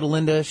call. Let's go to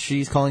Linda.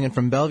 She's calling in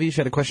from Bellevue.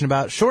 She had a question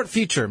about short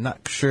future. I'm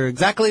not sure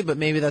exactly, but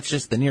maybe that's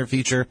just the near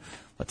future.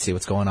 Let's see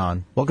what's going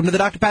on. Welcome to the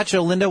Dr. Pat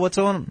Show. Linda, what's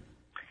going on?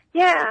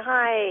 Yeah,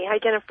 hi. Hi,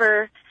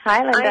 Jennifer.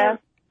 Hi, Linda.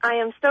 I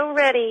am so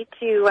ready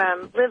to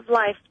live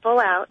life full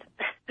out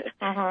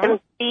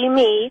and be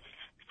me.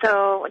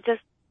 So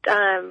just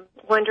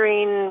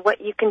wondering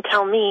what you can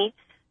tell me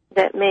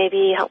that may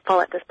be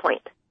helpful at this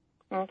point.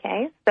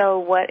 Okay. So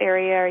what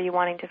area are you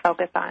wanting to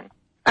focus on?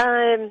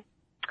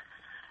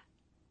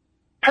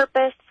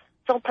 Purpose,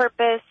 soul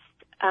purpose.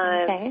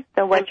 Okay.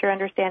 So what's your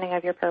understanding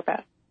of your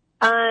purpose?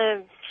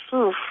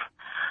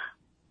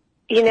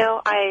 You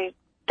know,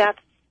 that's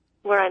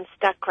where I'm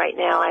stuck right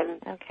now. I'm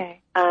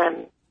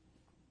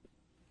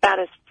about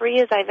as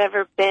free as I've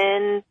ever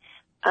been,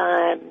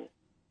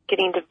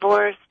 getting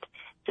divorced,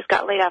 just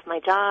got laid off my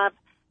job.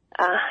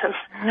 So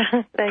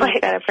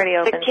you've got a pretty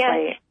open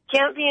slate.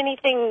 Can't be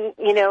anything,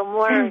 you know,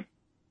 more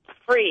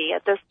free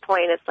at this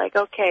point. It's like,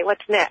 okay,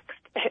 what's next?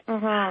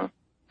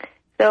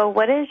 So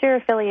what is your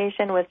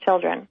affiliation with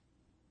children?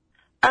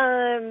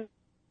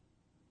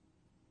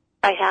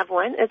 I have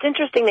one. It's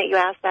interesting that you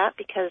asked that,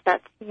 because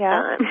that's...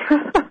 Yeah.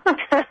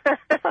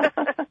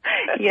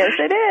 Yes,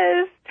 it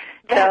is.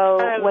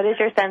 So what is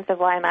your sense of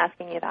why I'm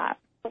asking you that?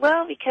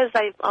 Well, because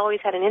I've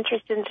always had an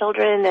interest in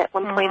children. At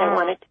one point I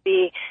wanted to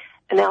be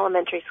an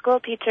elementary school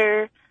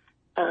teacher.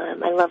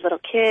 I love little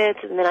kids,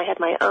 and then I had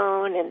my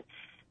own, and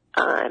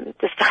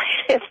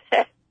decided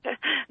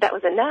that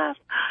was enough.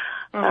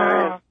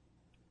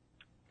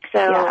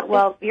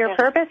 Your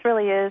purpose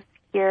really is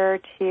here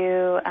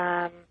to...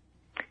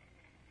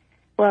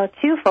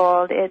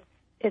 twofold.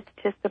 It's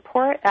to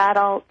support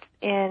adults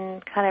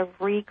in kind of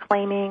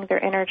reclaiming their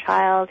inner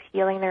child,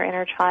 healing their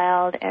inner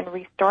child, and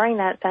restoring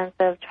that sense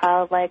of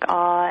childlike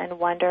awe and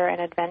wonder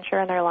and adventure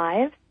in their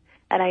lives.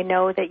 And I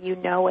know that you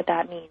know what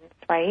that means,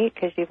 right?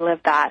 Because you've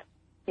lived that.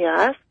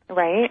 Yes.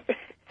 Right?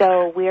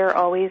 So we're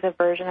always a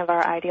version of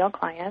our ideal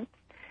clients,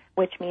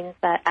 which means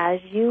that as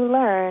you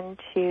learn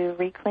to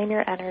reclaim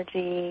your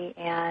energy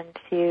and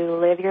to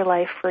live your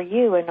life for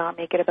you and not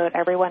make it about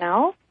everyone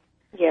else,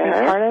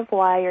 yes. Part of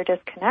why you're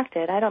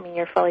disconnected, I don't mean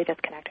you're fully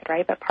disconnected,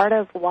 right? But part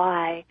of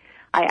why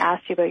I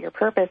asked you about your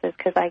purpose is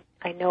because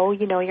I know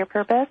you know your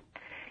purpose.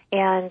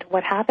 And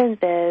what happens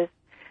is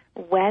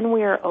when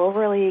we're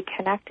overly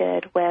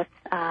connected with,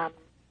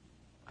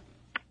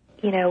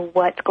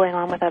 what's going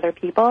on with other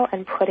people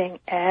and putting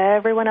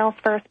everyone else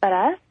first but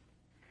us,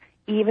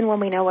 even when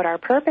we know what our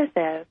purpose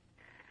is,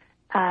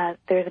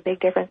 there's a big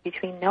difference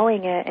between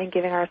knowing it and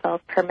giving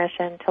ourselves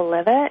permission to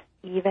live it,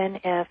 even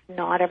if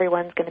not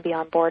everyone's going to be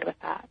on board with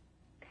that.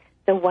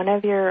 So one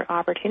of your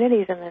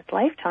opportunities in this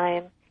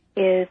lifetime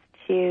is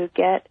to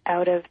get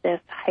out of this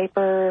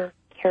hyper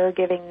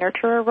caregiving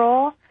nurturer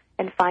role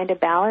and find a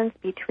balance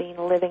between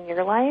living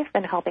your life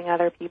and helping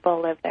other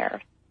people live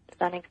theirs. Does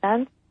that make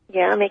sense?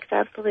 Yeah, it makes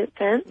absolute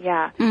sense.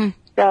 Yeah.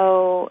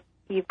 So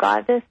you've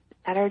got this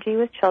energy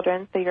with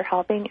children, so you're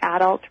helping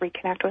adults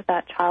reconnect with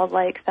that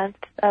childlike sense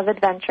of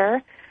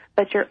adventure,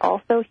 but you're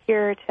also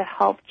here to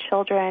help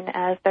children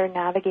as they're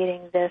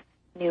navigating this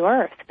new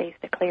earth,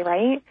 basically,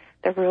 right?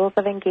 The rules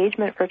of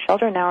engagement for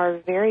children now are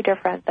very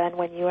different than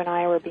when you and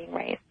I were being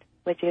raised.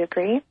 Would you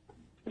agree?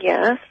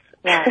 Yes.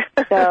 Yeah.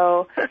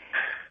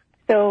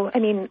 So, I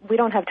mean, we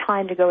don't have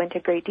time to go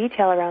into great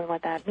detail around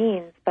what that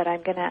means, but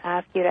I'm going to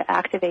ask you to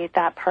activate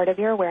that part of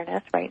your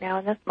awareness right now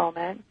in this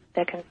moment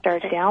that can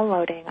start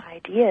downloading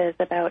ideas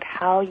about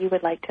how you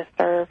would like to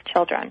serve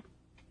children.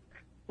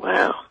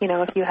 Wow.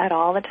 If you had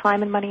all the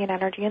time and money and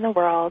energy in the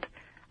world,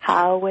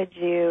 how would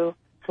you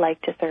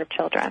like to serve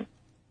children?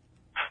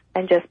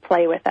 And just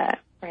play with it,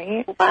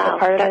 right? Wow. So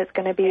part of it is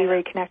going to be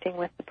reconnecting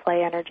with the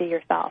play energy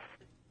yourself.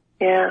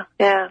 Yeah,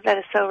 that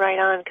is so right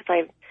on, because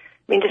I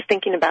mean, just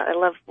thinking about it, I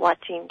love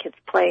watching kids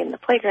play in the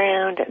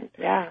playground. And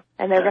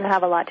they're going to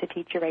have a lot to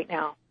teach you right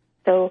now.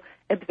 So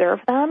observe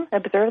them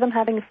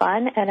having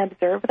fun, and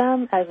observe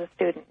them as a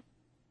student.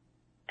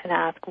 And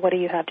ask, what do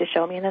you have to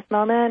show me in this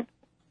moment?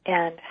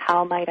 And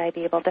how might I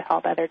be able to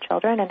help other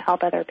children and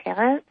help other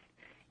parents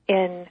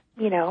in,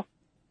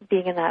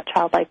 being in that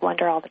childlike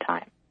wonder all the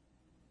time?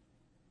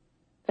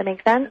 Does that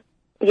make sense?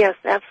 Yes,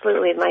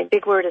 absolutely. My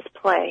big word is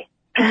play.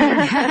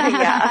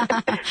 Yeah.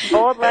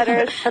 Bold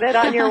letters, put it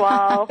on your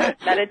wall,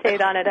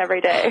 meditate on it every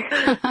day.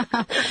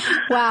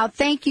 Wow.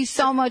 Thank you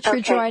so much for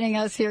joining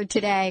us here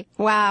today.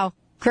 Wow.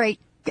 Great.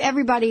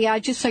 Everybody,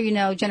 just so you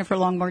know, Jennifer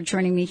Longmore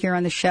joining me here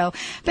on the show.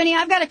 Benny,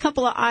 I've got a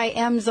couple of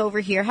IMs over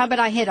here. How about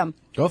I hit them?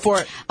 Go for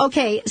it.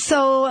 Okay,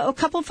 so a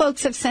couple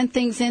folks have sent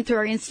things in through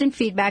our instant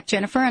feedback,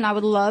 Jennifer, and I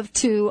would love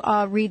to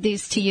read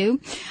these to you.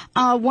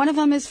 One of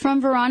them is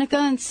from Veronica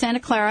in Santa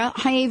Clara.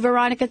 Hi,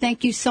 Veronica.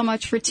 Thank you so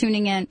much for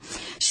tuning in.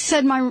 She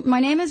said, my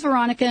name is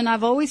Veronica, and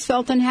I've always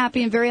felt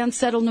unhappy and very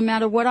unsettled no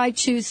matter what I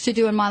choose to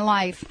do in my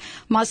life.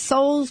 My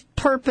sole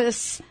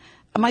purpose,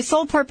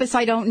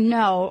 I don't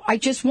know. I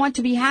just want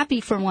to be happy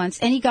for once.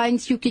 Any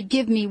guidance you could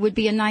give me would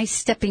be a nice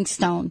stepping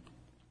stone.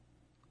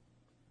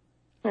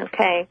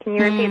 Okay. Can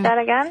you repeat that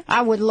again?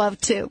 I would love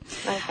to.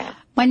 Okay.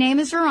 My name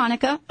is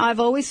Veronica. I've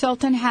always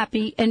felt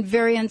unhappy and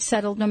very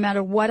unsettled no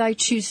matter what I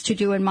choose to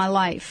do in my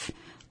life.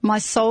 My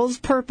soul's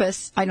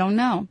purpose, I don't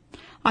know.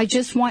 I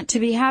just want to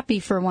be happy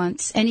for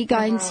once. Any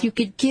guidance you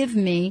could give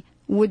me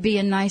would be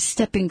a nice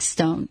stepping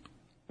stone.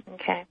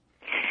 Okay.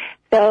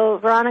 So,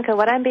 Veronica,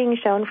 what I'm being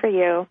shown for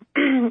you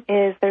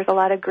is there's a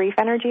lot of grief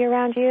energy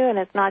around you, and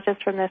it's not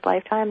just from this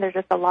lifetime. There's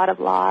just a lot of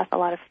loss, a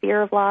lot of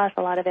fear of loss,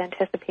 a lot of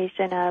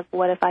anticipation of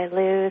what if I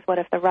lose, what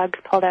if the rug's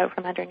pulled out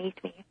from underneath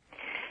me.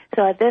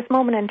 So at this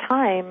moment in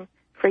time,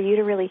 for you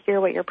to really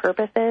hear what your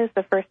purpose is,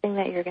 the first thing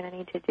that you're going to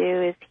need to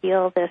do is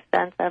heal this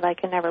sense of I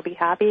can never be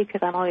happy because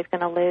I'm always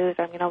going to lose,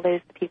 or I'm going to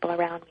lose the people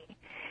around me.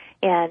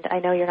 And I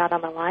know you're not on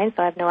the line,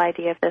 so I have no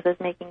idea if this is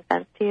making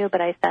sense to you, but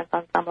I sense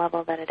on some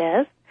level that it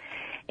is.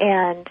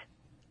 And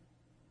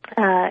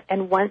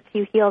once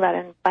you heal that,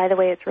 and by the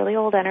way, it's really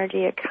old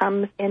energy, it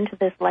comes into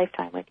this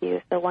lifetime with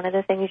you. So one of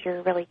the things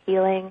you're really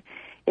healing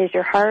is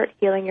your heart,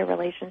 healing your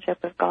relationship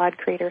with God,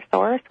 Creator,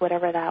 Source,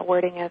 whatever that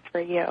wording is for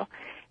you.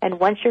 And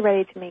once you're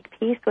ready to make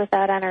peace with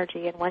that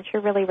energy, and once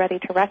you're really ready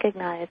to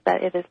recognize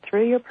that it is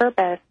through your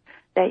purpose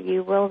that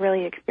you will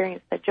really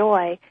experience the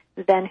joy,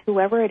 then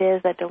whoever it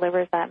is that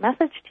delivers that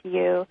message to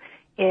you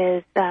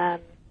is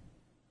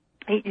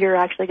you're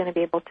actually going to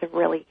be able to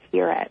really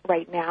hear it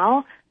right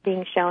now,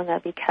 being shown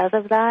that because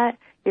of that,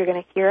 you're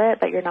going to hear it,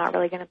 but you're not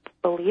really going to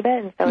believe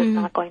it, and so it's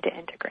not going to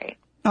integrate.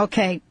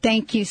 Okay,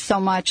 thank you so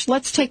much.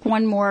 Let's take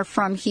one more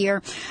from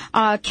here.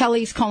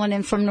 Kelly's calling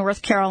in from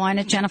North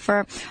Carolina,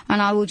 Jennifer,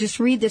 and I will just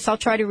read this. I'll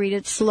try to read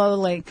it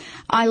slowly.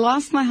 I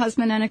lost my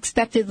husband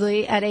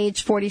unexpectedly at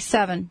age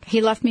 47.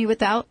 He left me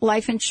without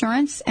life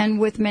insurance and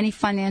with many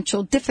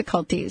financial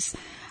difficulties.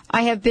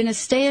 I have been a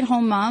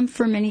stay-at-home mom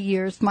for many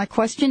years. My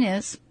question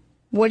is,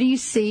 what do you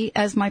see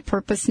as my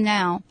purpose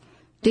now?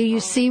 Do you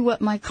see what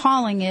my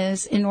calling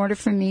is in order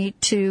for me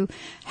to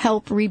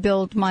help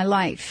rebuild my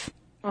life?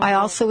 I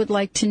also would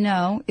like to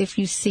know if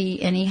you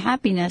see any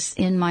happiness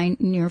in my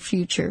near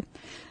future.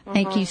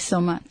 Thank you so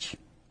much.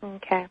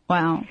 Okay.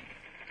 Wow.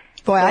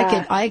 Boy,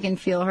 I can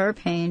feel her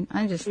pain.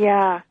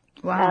 Wow.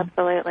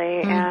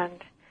 Absolutely. And,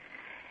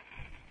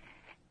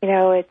 you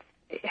know, it's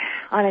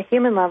on a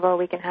human level,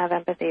 we can have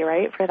empathy,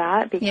 right, for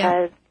that,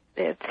 because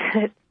it's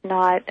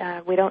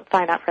not, we don't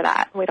sign up for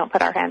that. We don't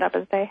put our hand up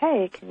and say,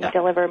 hey, can you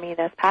deliver me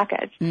this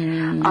package?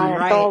 On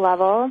a soul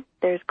level,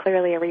 there's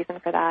clearly a reason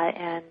for that,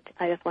 and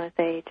I just want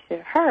to say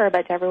to her,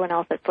 but to everyone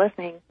else that's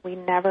listening, we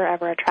never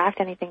ever attract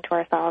anything to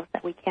ourselves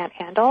that we can't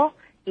handle,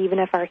 even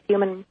if our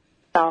human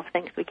self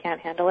thinks we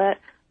can't handle it.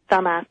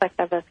 Some aspect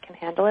of us can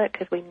handle it,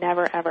 because we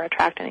never ever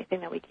attract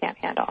anything that we can't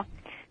handle.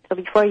 So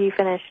before you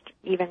finished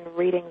even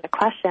reading the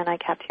question, I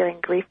kept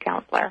hearing grief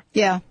counselor.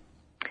 Yeah.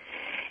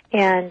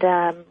 And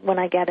when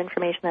I get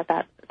information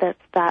that's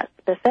that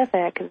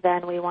specific,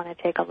 then we want to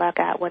take a look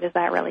at what does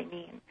that really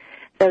mean.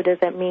 So does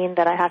it mean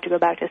that I have to go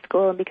back to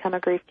school and become a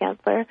grief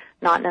counselor?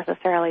 Not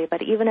necessarily,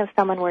 but even if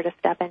someone were to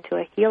step into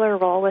a healer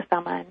role with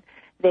someone,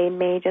 they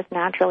may just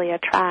naturally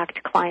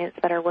attract clients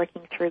that are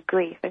working through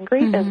grief. And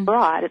grief is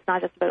broad. It's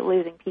not just about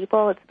losing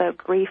people. It's about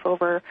grief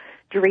over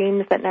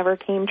dreams that never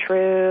came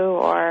true,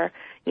 or,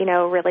 you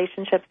know,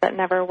 relationships that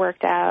never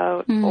worked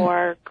out,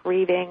 or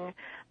grieving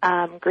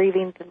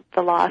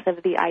the loss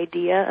of the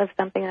idea of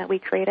something that we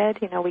created.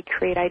 You know, we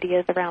create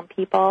ideas around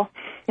people,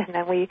 and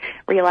then we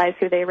realize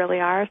who they really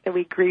are, so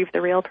we grieve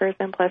the real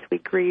person, plus we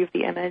grieve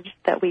the image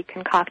that we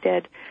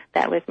concocted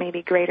that was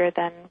maybe greater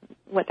than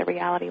what the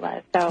reality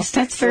was. So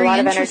that's very a lot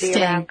of interesting.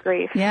 energy around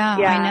grief. Yeah,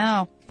 I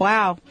know.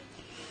 Wow.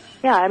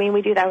 Yeah, I mean,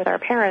 we do that with our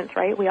parents,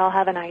 right? We all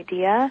have an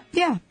idea.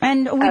 Yeah,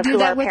 and we do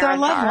that with our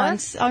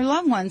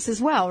loved ones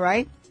as well,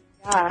 right?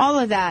 Yeah. All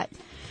of that.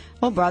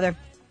 Oh, brother.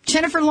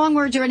 Jennifer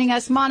Longmore joining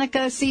us.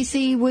 Monica,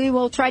 Cece, we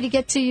will try to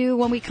get to you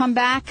when we come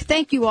back.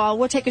 Thank you all.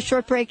 We'll take a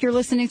short break. You're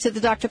listening to the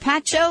Dr.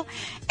 Pat Show.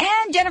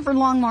 And Jennifer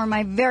Longmore,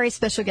 my very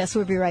special guest.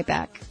 We'll be right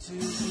back.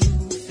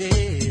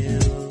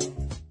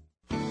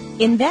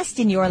 Invest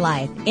in your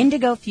life.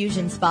 Indigo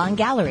Fusion Spa and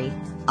Gallery.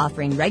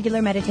 Offering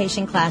regular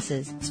meditation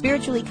classes,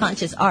 spiritually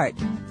conscious art,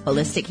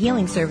 holistic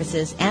healing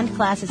services, and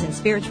classes in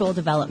spiritual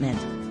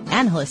development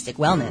and holistic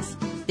wellness.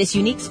 This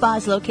unique spa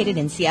is located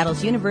in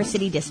Seattle's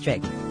University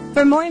District.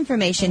 For more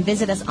information,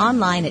 visit us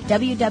online at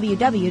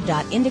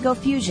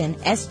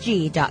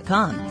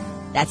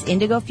www.indigofusionsg.com. That's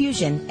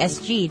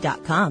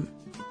indigofusionsg.com.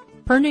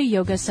 Purna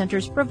Yoga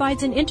Centers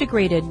provides an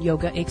integrated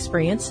yoga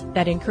experience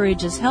that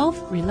encourages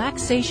health,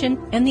 relaxation,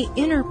 and the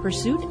inner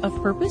pursuit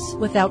of purpose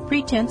without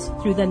pretense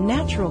through the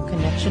natural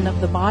connection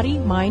of the body,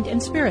 mind,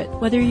 and spirit.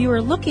 Whether you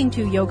are looking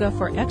to yoga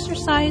for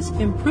exercise,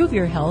 improve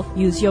your health,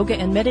 use yoga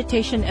and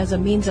meditation as a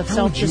means of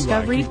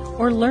self-discovery,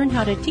 or learn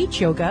how to teach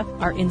yoga,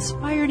 our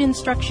inspired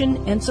instruction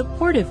and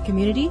supportive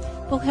community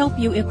will help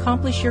you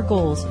accomplish your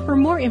goals. For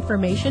more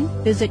information,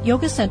 visit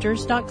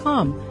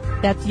yogacenters.com.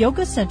 That's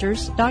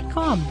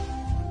yogacenters.com.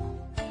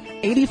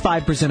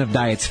 85% of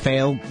diets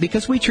fail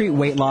because we treat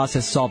weight loss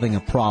as solving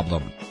a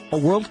problem. A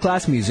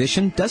world-class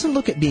musician doesn't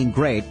look at being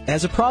great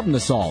as a problem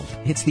to solve.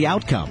 It's the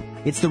outcome.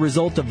 It's the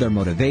result of their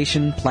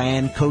motivation,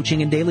 plan,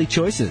 coaching, and daily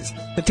choices.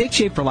 The Take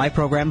Shape for Life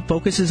program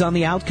focuses on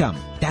the outcome.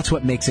 That's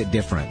what makes it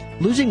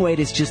different. Losing weight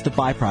is just a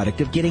byproduct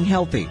of getting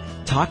healthy.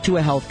 Talk to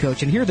a health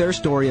coach and hear their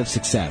story of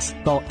success.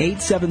 Call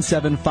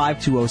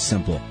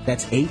 877-520-SIMPLE.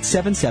 That's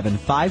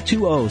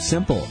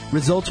 877-520-SIMPLE.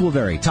 Results will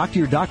vary. Talk to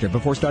your doctor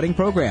before starting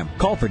program.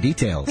 Call for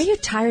details. Are you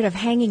tired of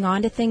hanging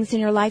on to things in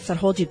your life that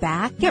hold you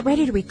back? Get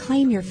ready to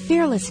reclaim your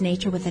fearless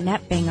nature with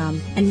Annette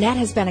Bingham. Annette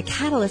has been a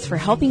catalyst for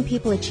helping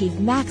people achieve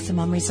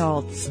maximum results.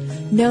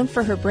 Known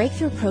for her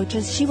breakthrough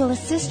approaches, she will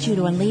assist you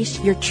to unleash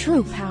your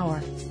true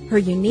power. Her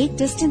unique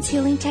distance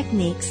healing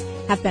techniques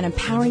have been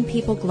empowering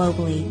people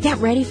globally. Get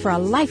ready for a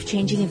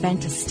life-changing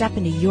event to step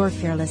into your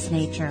fearless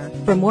nature.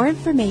 For more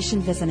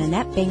information, visit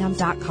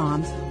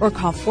AnnetteBingham.com or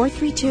call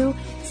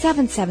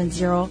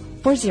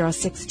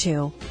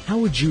 432-770-4062. How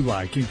would you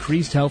like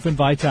increased health and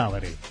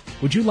vitality?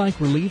 Would you like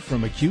relief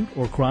from acute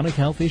or chronic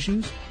health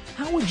issues?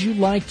 How would you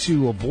like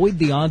to avoid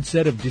the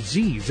onset of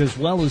disease as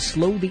well as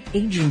slow the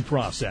aging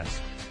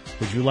process?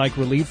 Would you like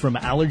relief from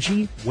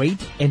allergy,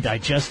 weight, and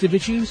digestive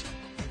issues?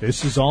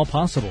 This is all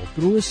possible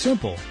through a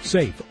simple,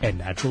 safe, and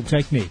natural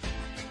technique.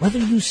 Whether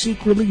you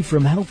seek relief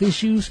from health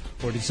issues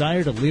or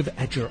desire to live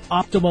at your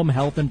optimum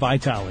health and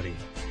vitality,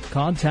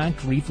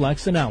 contact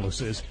reflex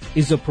analysis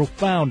is a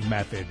profound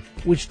method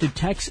which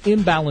detects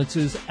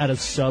imbalances at a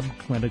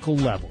subclinical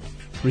level,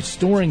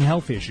 restoring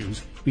health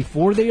issues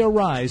before they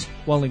arise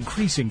while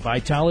increasing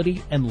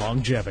vitality and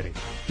longevity.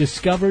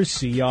 Discover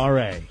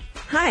CRA.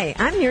 Hi,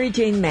 I'm Mary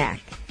Jane Mack.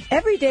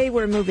 Every day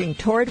we're moving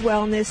toward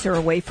wellness or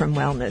away from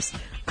wellness.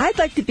 I'd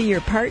like to be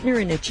your partner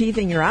in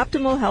achieving your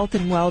optimal health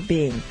and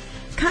well-being.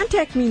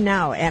 Contact me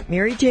now at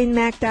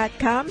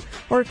maryjanemack.com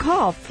or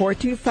call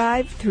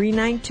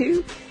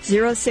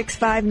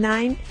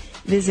 425-392-0659.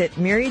 Visit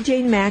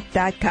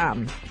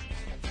maryjanemack.com.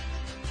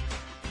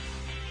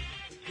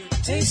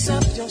 Taste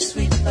of your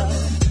sweet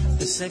love,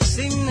 the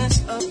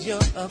sexiness of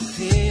your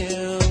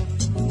appeal.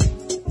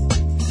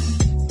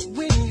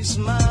 When you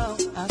smile,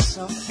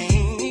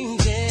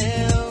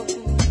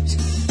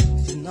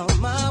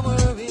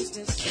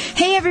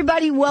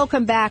 everybody.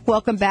 Welcome back.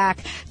 Welcome back.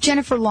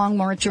 Jennifer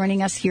Longmore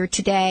joining us here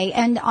today.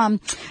 And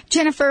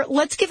Jennifer,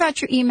 let's give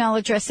out your email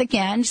address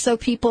again. So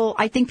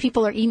I think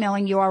people are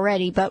emailing you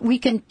already, but we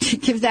can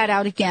give that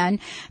out again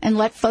and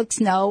let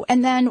folks know.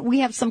 And then we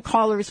have some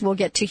callers we'll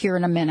get to here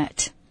in a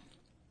minute.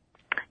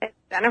 It's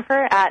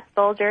Jennifer at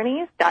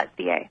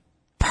souljourneys.ca.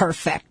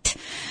 Perfect.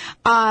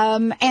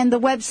 And the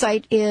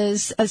website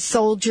is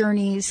Soul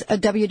Journeys,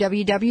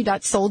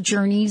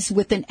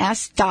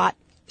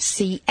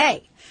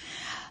 www.souljourneys.ca.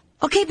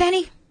 Okay,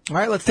 Benny. All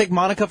right, let's take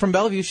Monica from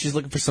Bellevue. She's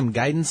looking for some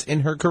guidance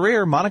in her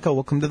career. Monica,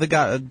 welcome to the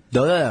Dr.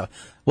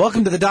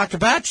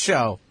 Pat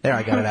Show. There,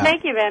 I got it out.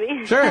 Thank you,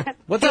 Benny. Sure.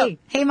 What's up?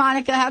 Hey,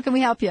 Monica, how can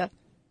we help you?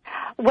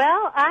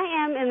 Well,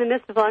 I am in the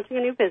midst of launching a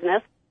new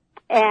business,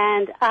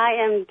 and I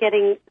am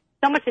getting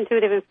so much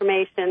intuitive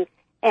information,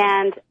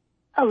 and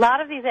a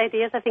lot of these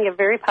ideas I think are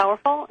very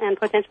powerful and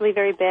potentially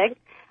very big,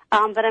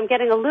 but I'm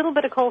getting a little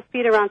bit of cold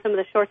feet around some of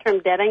the short-term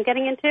debt I'm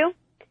getting into.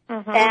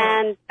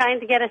 And trying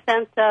to get a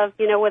sense of,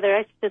 whether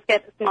I should just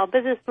get a small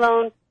business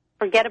loan,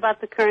 forget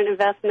about the current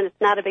investment. It's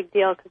not a big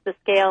deal because the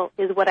scale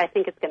is what I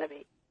think it's going to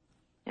be.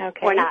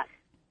 Okay. Or not.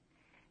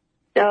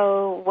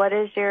 So what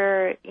is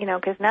your,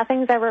 because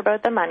nothing's ever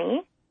about the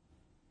money.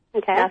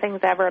 Okay.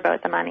 Nothing's ever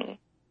about the money.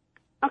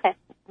 Okay.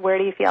 Where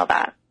do you feel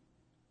that?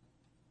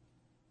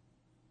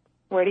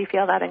 Where do you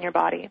feel that in your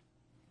body?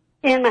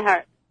 In my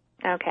heart.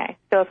 Okay.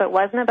 So if it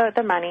wasn't about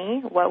the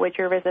money, what would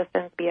your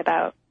resistance be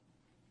about?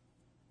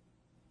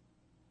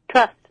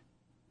 Trust.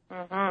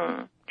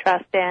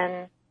 Trust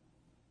in?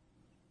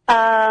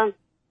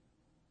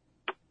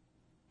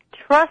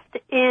 Trust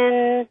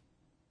in,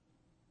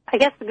 I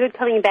guess, the good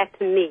coming back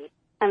to me.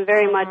 I'm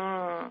very much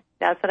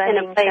That's what I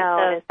mean,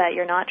 Michelle, is that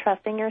you're not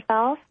trusting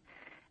yourself.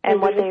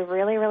 And what they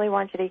really, really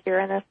want you to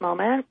hear in this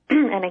moment,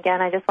 and again,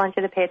 I just want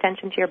you to pay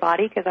attention to your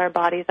body because our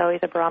body is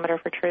always a barometer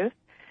for truth,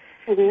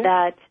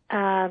 that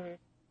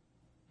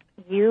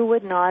you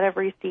would not have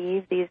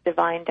received these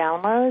divine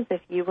downloads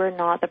if you were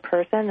not the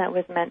person that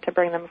was meant to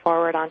bring them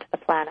forward onto the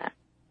planet.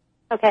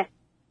 Okay.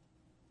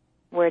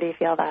 Where do you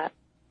feel that?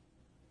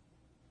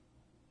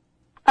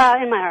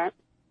 In my heart.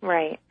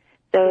 Right.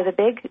 So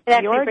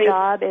your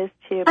job is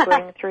to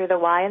bring through the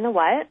why and the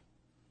what,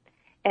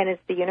 and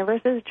it's the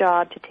universe's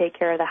job to take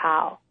care of the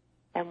how.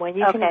 And when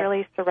you can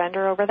really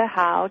surrender over the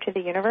how to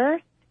the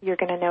universe, you're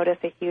going to notice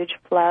a huge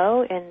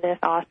flow in this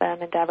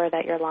awesome endeavor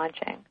that you're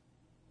launching.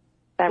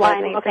 That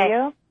resonate for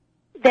you?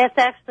 That's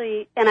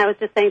actually, and I was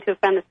just saying to a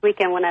friend this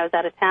weekend when I was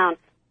out of town,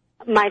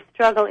 my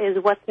struggle is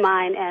what's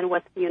mine and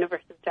what's the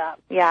universe's job.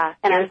 Yeah,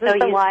 and yours is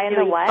the why and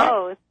the what,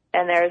 both.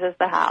 And theirs is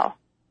the how.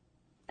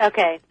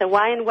 Okay, so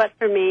why and what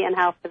for me and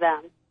how for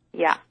them.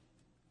 Yeah.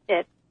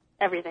 It's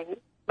everything,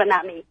 but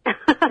not me.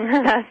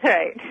 That's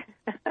right.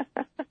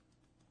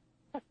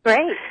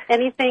 Great.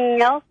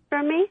 Anything else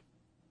from me?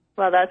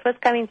 Well, that's what's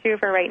coming through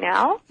for right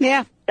now.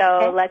 Yeah.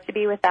 So let you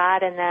be with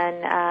that, and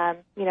then,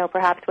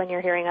 perhaps when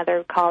you're hearing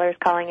other callers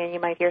calling in,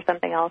 you might hear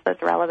something else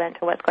that's relevant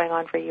to what's going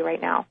on for you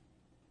right now.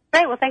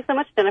 Great. Well, thanks so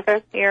much,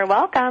 Jennifer. You're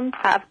welcome.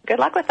 Good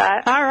luck with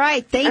that. All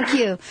right. Thank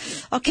you.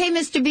 Okay,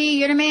 Mr. B,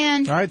 you're the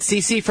man. All right.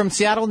 Cece from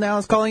Seattle now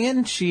is calling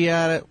in. She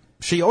or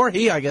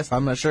he, I guess,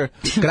 I'm not sure,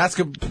 could ask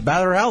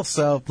about her health,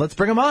 so let's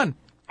bring him on.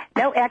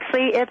 No,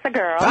 actually, it's a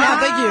girl.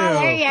 Thank you.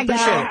 There you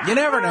Appreciate go. it. You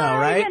never know,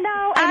 right?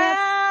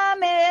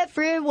 I'm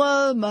every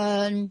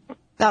woman.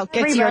 Oh,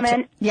 get your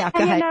woman. Yeah, go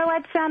and ahead. You know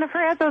what, Jennifer,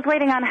 as I was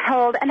waiting on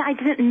hold, and I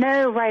didn't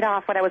know right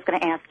off what I was going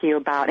to ask you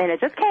about, and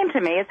it just came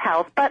to me as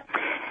health,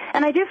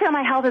 and I do feel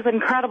my health is in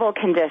incredible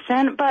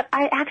condition, but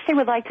I actually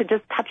would like to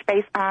just touch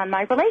base on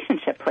my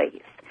relationship,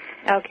 please.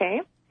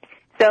 Okay.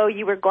 So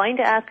you were going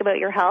to ask about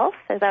your health,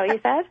 is that what you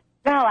said?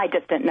 Well, I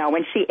just didn't know.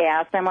 When she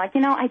asked, I'm like,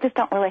 I just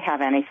don't really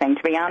have anything,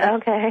 to be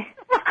honest. Okay.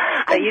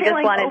 So you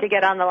just wanted to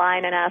get on the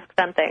line and ask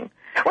something.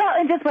 Well,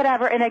 and just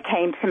whatever, and it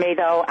came to me,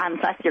 though,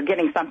 unless you're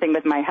getting something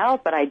with my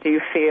health, but I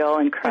do feel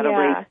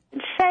incredibly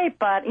in shape.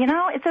 But,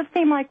 it just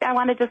seemed like I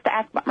wanted just to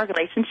ask about my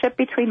relationship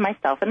between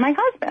myself and my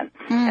husband.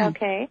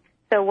 Okay.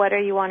 So what are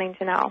you wanting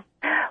to know?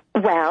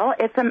 Well,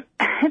 it's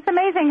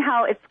amazing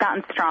how it's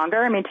gotten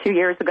stronger. I mean, 2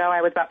 years ago,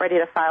 I was about ready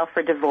to file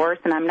for divorce,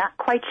 and I'm not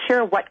quite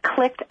sure what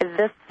clicked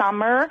this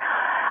summer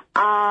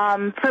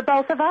for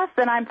both of us,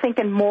 and I'm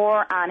thinking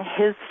more on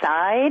his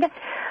side.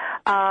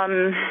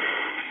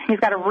 He's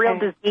got a real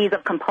disease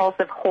of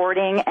compulsive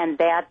hoarding, and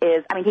that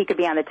is, he could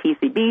be on the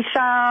TCB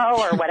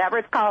show or whatever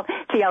it's called,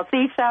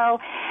 TLC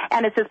show,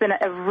 and it's just been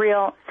a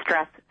real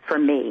stress for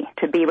me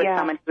to be with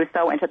someone who's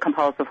so into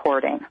compulsive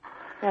hoarding.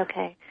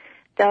 Okay.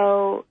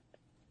 So,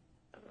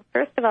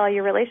 first of all,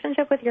 your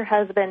relationship with your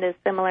husband is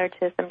similar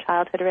to some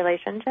childhood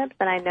relationships,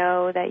 and I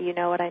know that you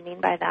know what I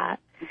mean by that.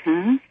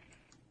 Mm-hmm.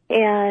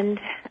 And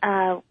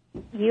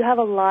you have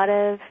a lot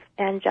of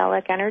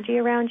angelic energy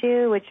around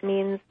you, which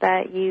means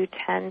that you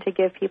tend to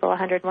give people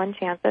 101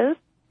 chances,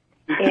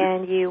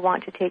 and you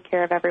want to take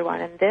care of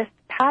everyone. And this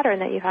pattern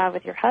that you have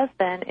with your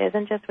husband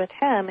isn't just with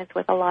him, it's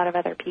with a lot of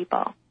other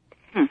people.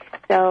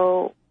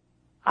 So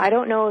I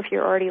don't know if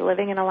you're already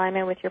living in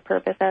alignment with your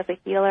purpose as a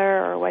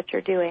healer or what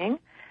you're doing,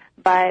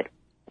 but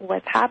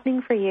what's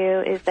happening for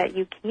you is that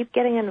you keep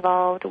getting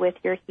involved with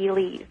your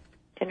Heelys. Do you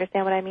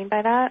understand what I mean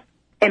by that?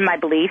 In my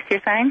beliefs,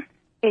 you're saying?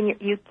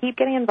 You keep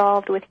getting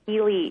involved with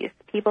Heelys,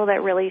 people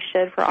that really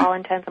should, for all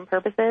intents and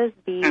purposes,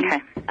 be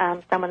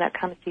someone that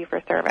comes to you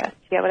for service. Do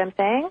you get what I'm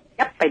saying?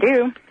 Yep, I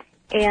do.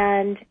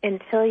 And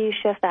until you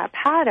shift that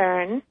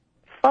pattern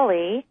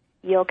fully,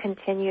 you'll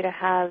continue to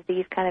have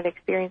these kind of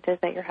experiences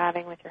that you're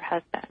having with your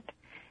husband.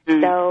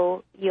 Mm-hmm.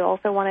 So you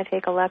also want to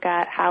take a look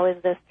at, how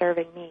is this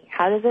serving me?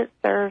 How does it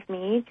serve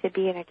me to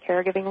be in a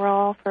caregiving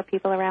role for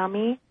people around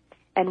me?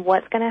 And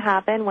what's going to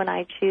happen when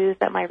I choose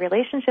that my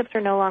relationships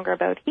are no longer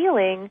about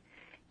healing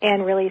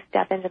and really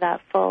step into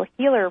that full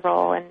healer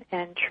role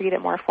and treat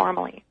it more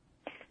formally?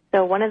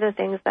 So one of the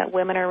things that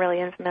women are really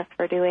infamous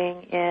for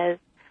doing is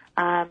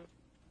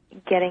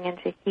getting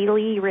into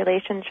Healy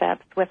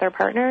relationships with their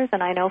partners.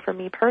 And I know for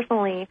me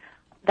personally,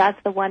 that's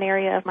the one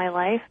area of my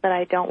life that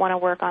I don't want to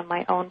work on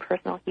my own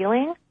personal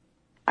healing.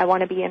 I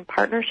want to be in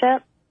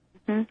partnership,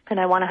 and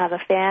I want to have a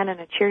fan and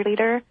a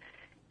cheerleader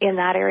in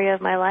that area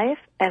of my life,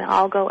 and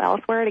I'll go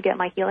elsewhere to get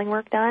my healing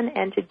work done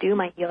and to do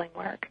my healing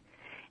work.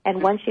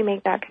 And once you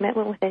make that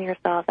commitment within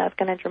yourself, that's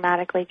going to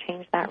dramatically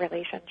change that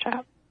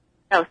relationship.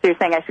 Oh, so you're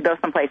saying I should go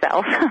someplace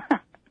else?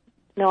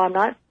 No, I'm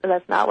not.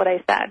 That's not what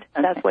I said.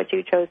 Okay. That's what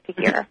you chose to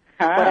hear.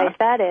 What I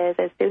said is,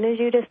 as soon as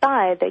you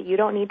decide that you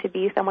don't need to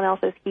be someone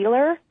else's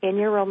healer in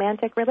your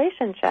romantic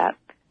relationship,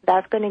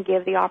 that's going to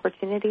give the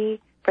opportunity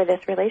for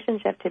this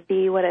relationship to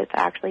be what it's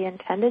actually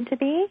intended to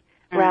be,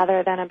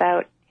 rather than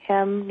about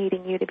him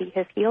needing you to be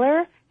his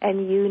healer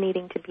and you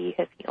needing to be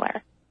his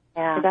healer.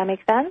 Yeah. Does that make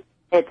sense?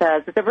 It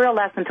does. It's a real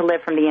lesson to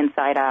live from the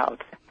inside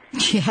out.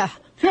 Yeah.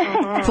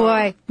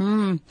 Boy.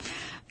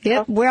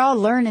 Yep, we're all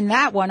learning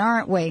that one,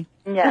 aren't we?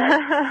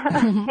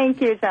 Yeah.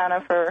 Thank you,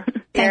 Jennifer.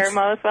 You're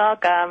most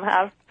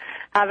welcome.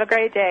 Have a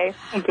great day.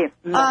 Thank you.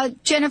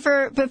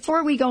 Jennifer,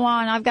 before we go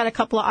on, I've got a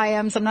couple of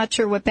items. I'm not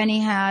sure what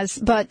Benny has,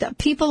 but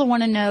people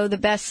want to know the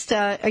best.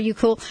 Are you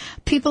cool?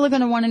 People are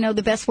going to want to know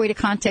the best way to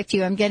contact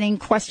you. I'm getting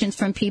questions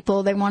from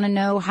people. They want to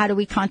know, how do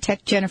we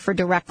contact Jennifer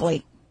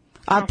directly?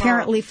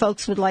 Apparently,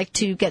 folks would like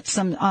to get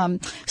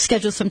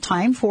schedule some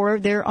time for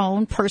their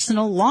own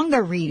personal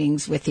longer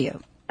readings with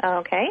you.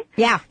 Okay.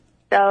 Yeah.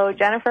 So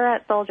Jennifer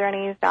at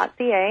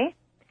souljourneys.ca.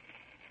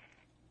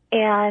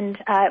 And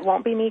it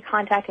won't be me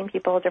contacting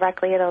people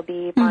directly. It'll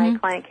be my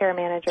client care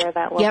manager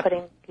that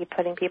will be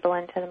putting people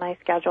into my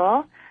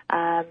schedule.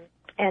 And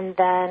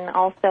then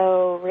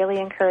also really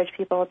encourage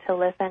people to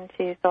listen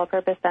to Soul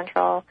Purpose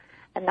Central,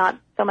 and not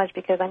so much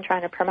because I'm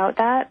trying to promote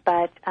that,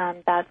 but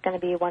that's going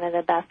to be one of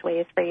the best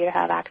ways for you to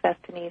have access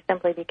to me,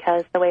 simply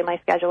because the way my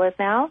schedule is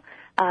now,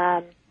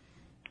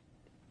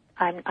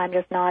 I'm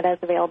just not as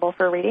available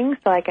for readings,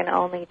 so I can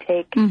only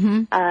take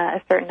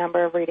a certain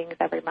number of readings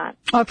every month.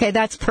 Okay,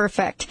 that's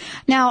perfect.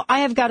 Now, I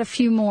have got a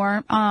few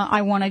more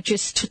I want to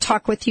just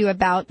talk with you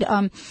about,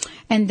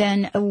 and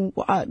then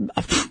I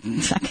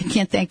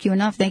can't thank you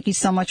enough. Thank you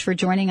so much for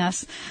joining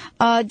us.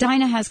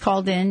 Dinah has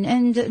called in,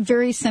 and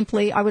very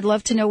simply, I would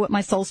love to know what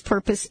my soul's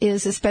purpose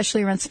is,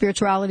 especially around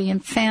spirituality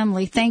and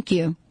family. Thank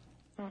you.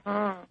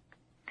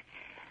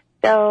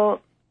 So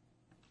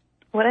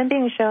what I'm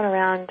being shown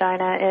around,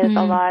 Dinah, is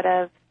a lot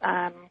of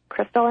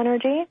crystal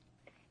energy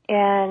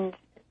and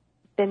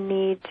the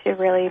need to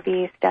really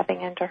be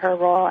stepping into her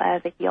role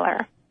as a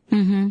healer,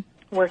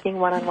 working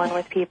one-on-one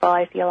with people.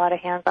 I see a lot of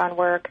hands-on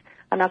work.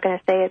 I'm not going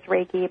to say it's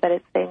Reiki, but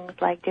it's things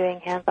like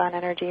doing hands-on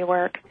energy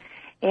work.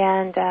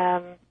 And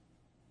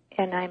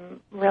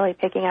I'm really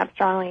picking up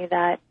strongly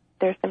that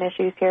there's some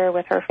issues here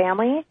with her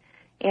family.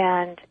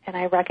 And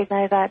I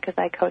recognize that because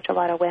I coach a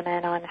lot of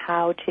women on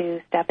how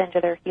to step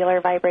into their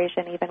healer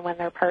vibration, even when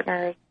their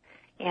partners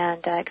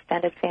and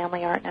extended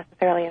family aren't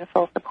necessarily in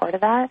full support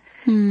of that.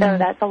 So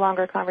that's a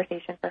longer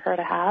conversation for her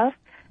to have,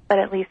 but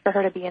at least for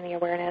her to be in the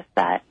awareness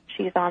that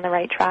she's on the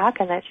right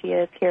track and that she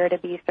is here to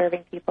be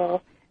serving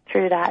people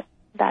through that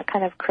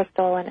kind of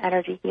crystal and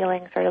energy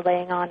healing, sort of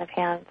laying on of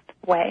hands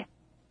way.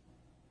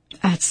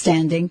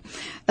 Outstanding.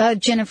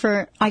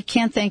 Jennifer, I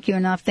can't thank you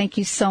enough. Thank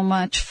you so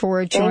much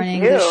for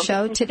joining the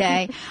show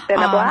today. It's been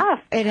a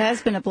blast. It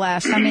has been a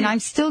blast. I mean, I'm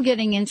still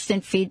getting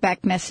instant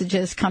feedback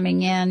messages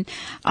coming in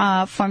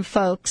from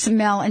folks.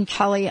 Mel and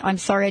Kelly, I'm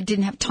sorry I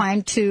didn't have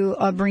time to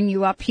bring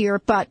you up here,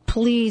 but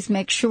please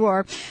make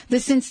sure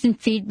this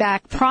instant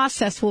feedback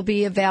process will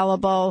be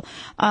available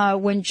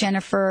when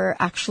Jennifer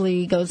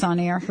actually goes on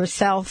air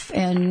herself.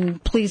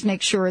 And please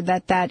make sure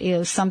that that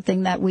is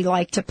something that we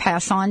like to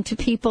pass on to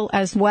people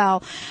as well.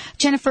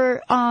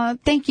 Jennifer,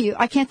 thank you.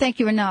 I can't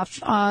thank you enough.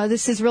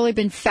 This has really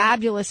been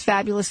fabulous,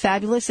 fabulous,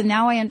 fabulous. And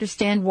now I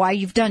understand why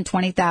you've done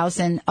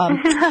 20,000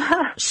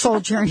 soul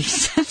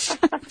journeys.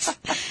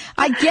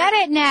 I get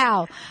it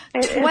now.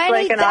 It's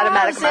like an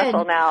automatic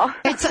muscle now.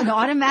 It's an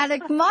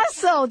automatic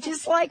muscle,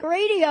 just like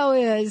radio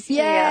is. Yay.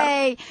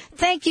 Yeah.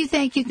 Thank you,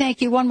 thank you,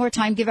 thank you. One more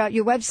time, give out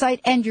your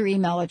website and your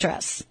email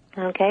address.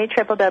 Okay,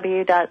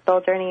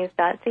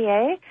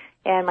 www.souljourneys.ca.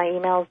 And my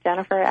email is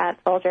Jennifer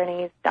at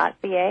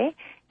souljourneys.ca.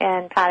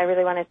 And, Pat, I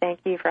really want to thank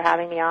you for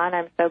having me on.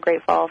 I'm so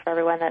grateful for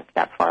everyone that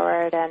stepped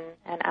forward and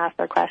asked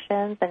their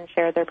questions and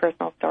shared their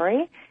personal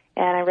story.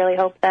 And I really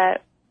hope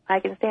that I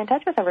can stay in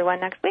touch with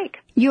everyone next week.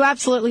 You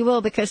absolutely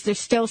will, because they're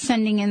still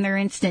sending in their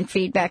instant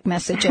feedback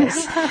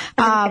messages.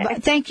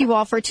 Thank you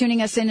all for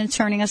tuning us in and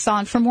turning us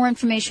on. For more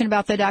information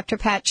about the Dr.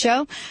 Pat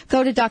Show,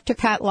 go to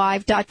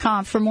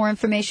drpatlive.com. For more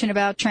information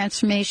about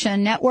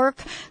Transformation Network,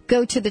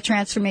 go to the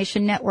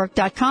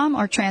transformationnetwork.com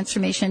or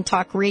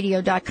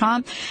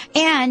transformationtalkradio.com.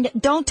 And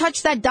don't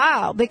touch that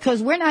dial,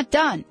 because we're not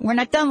done. We're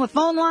not done with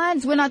phone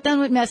lines. We're not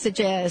done with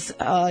messages.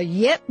 Dr.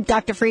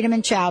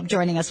 Friedemann Schaub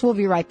joining us. We'll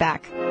be right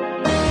back.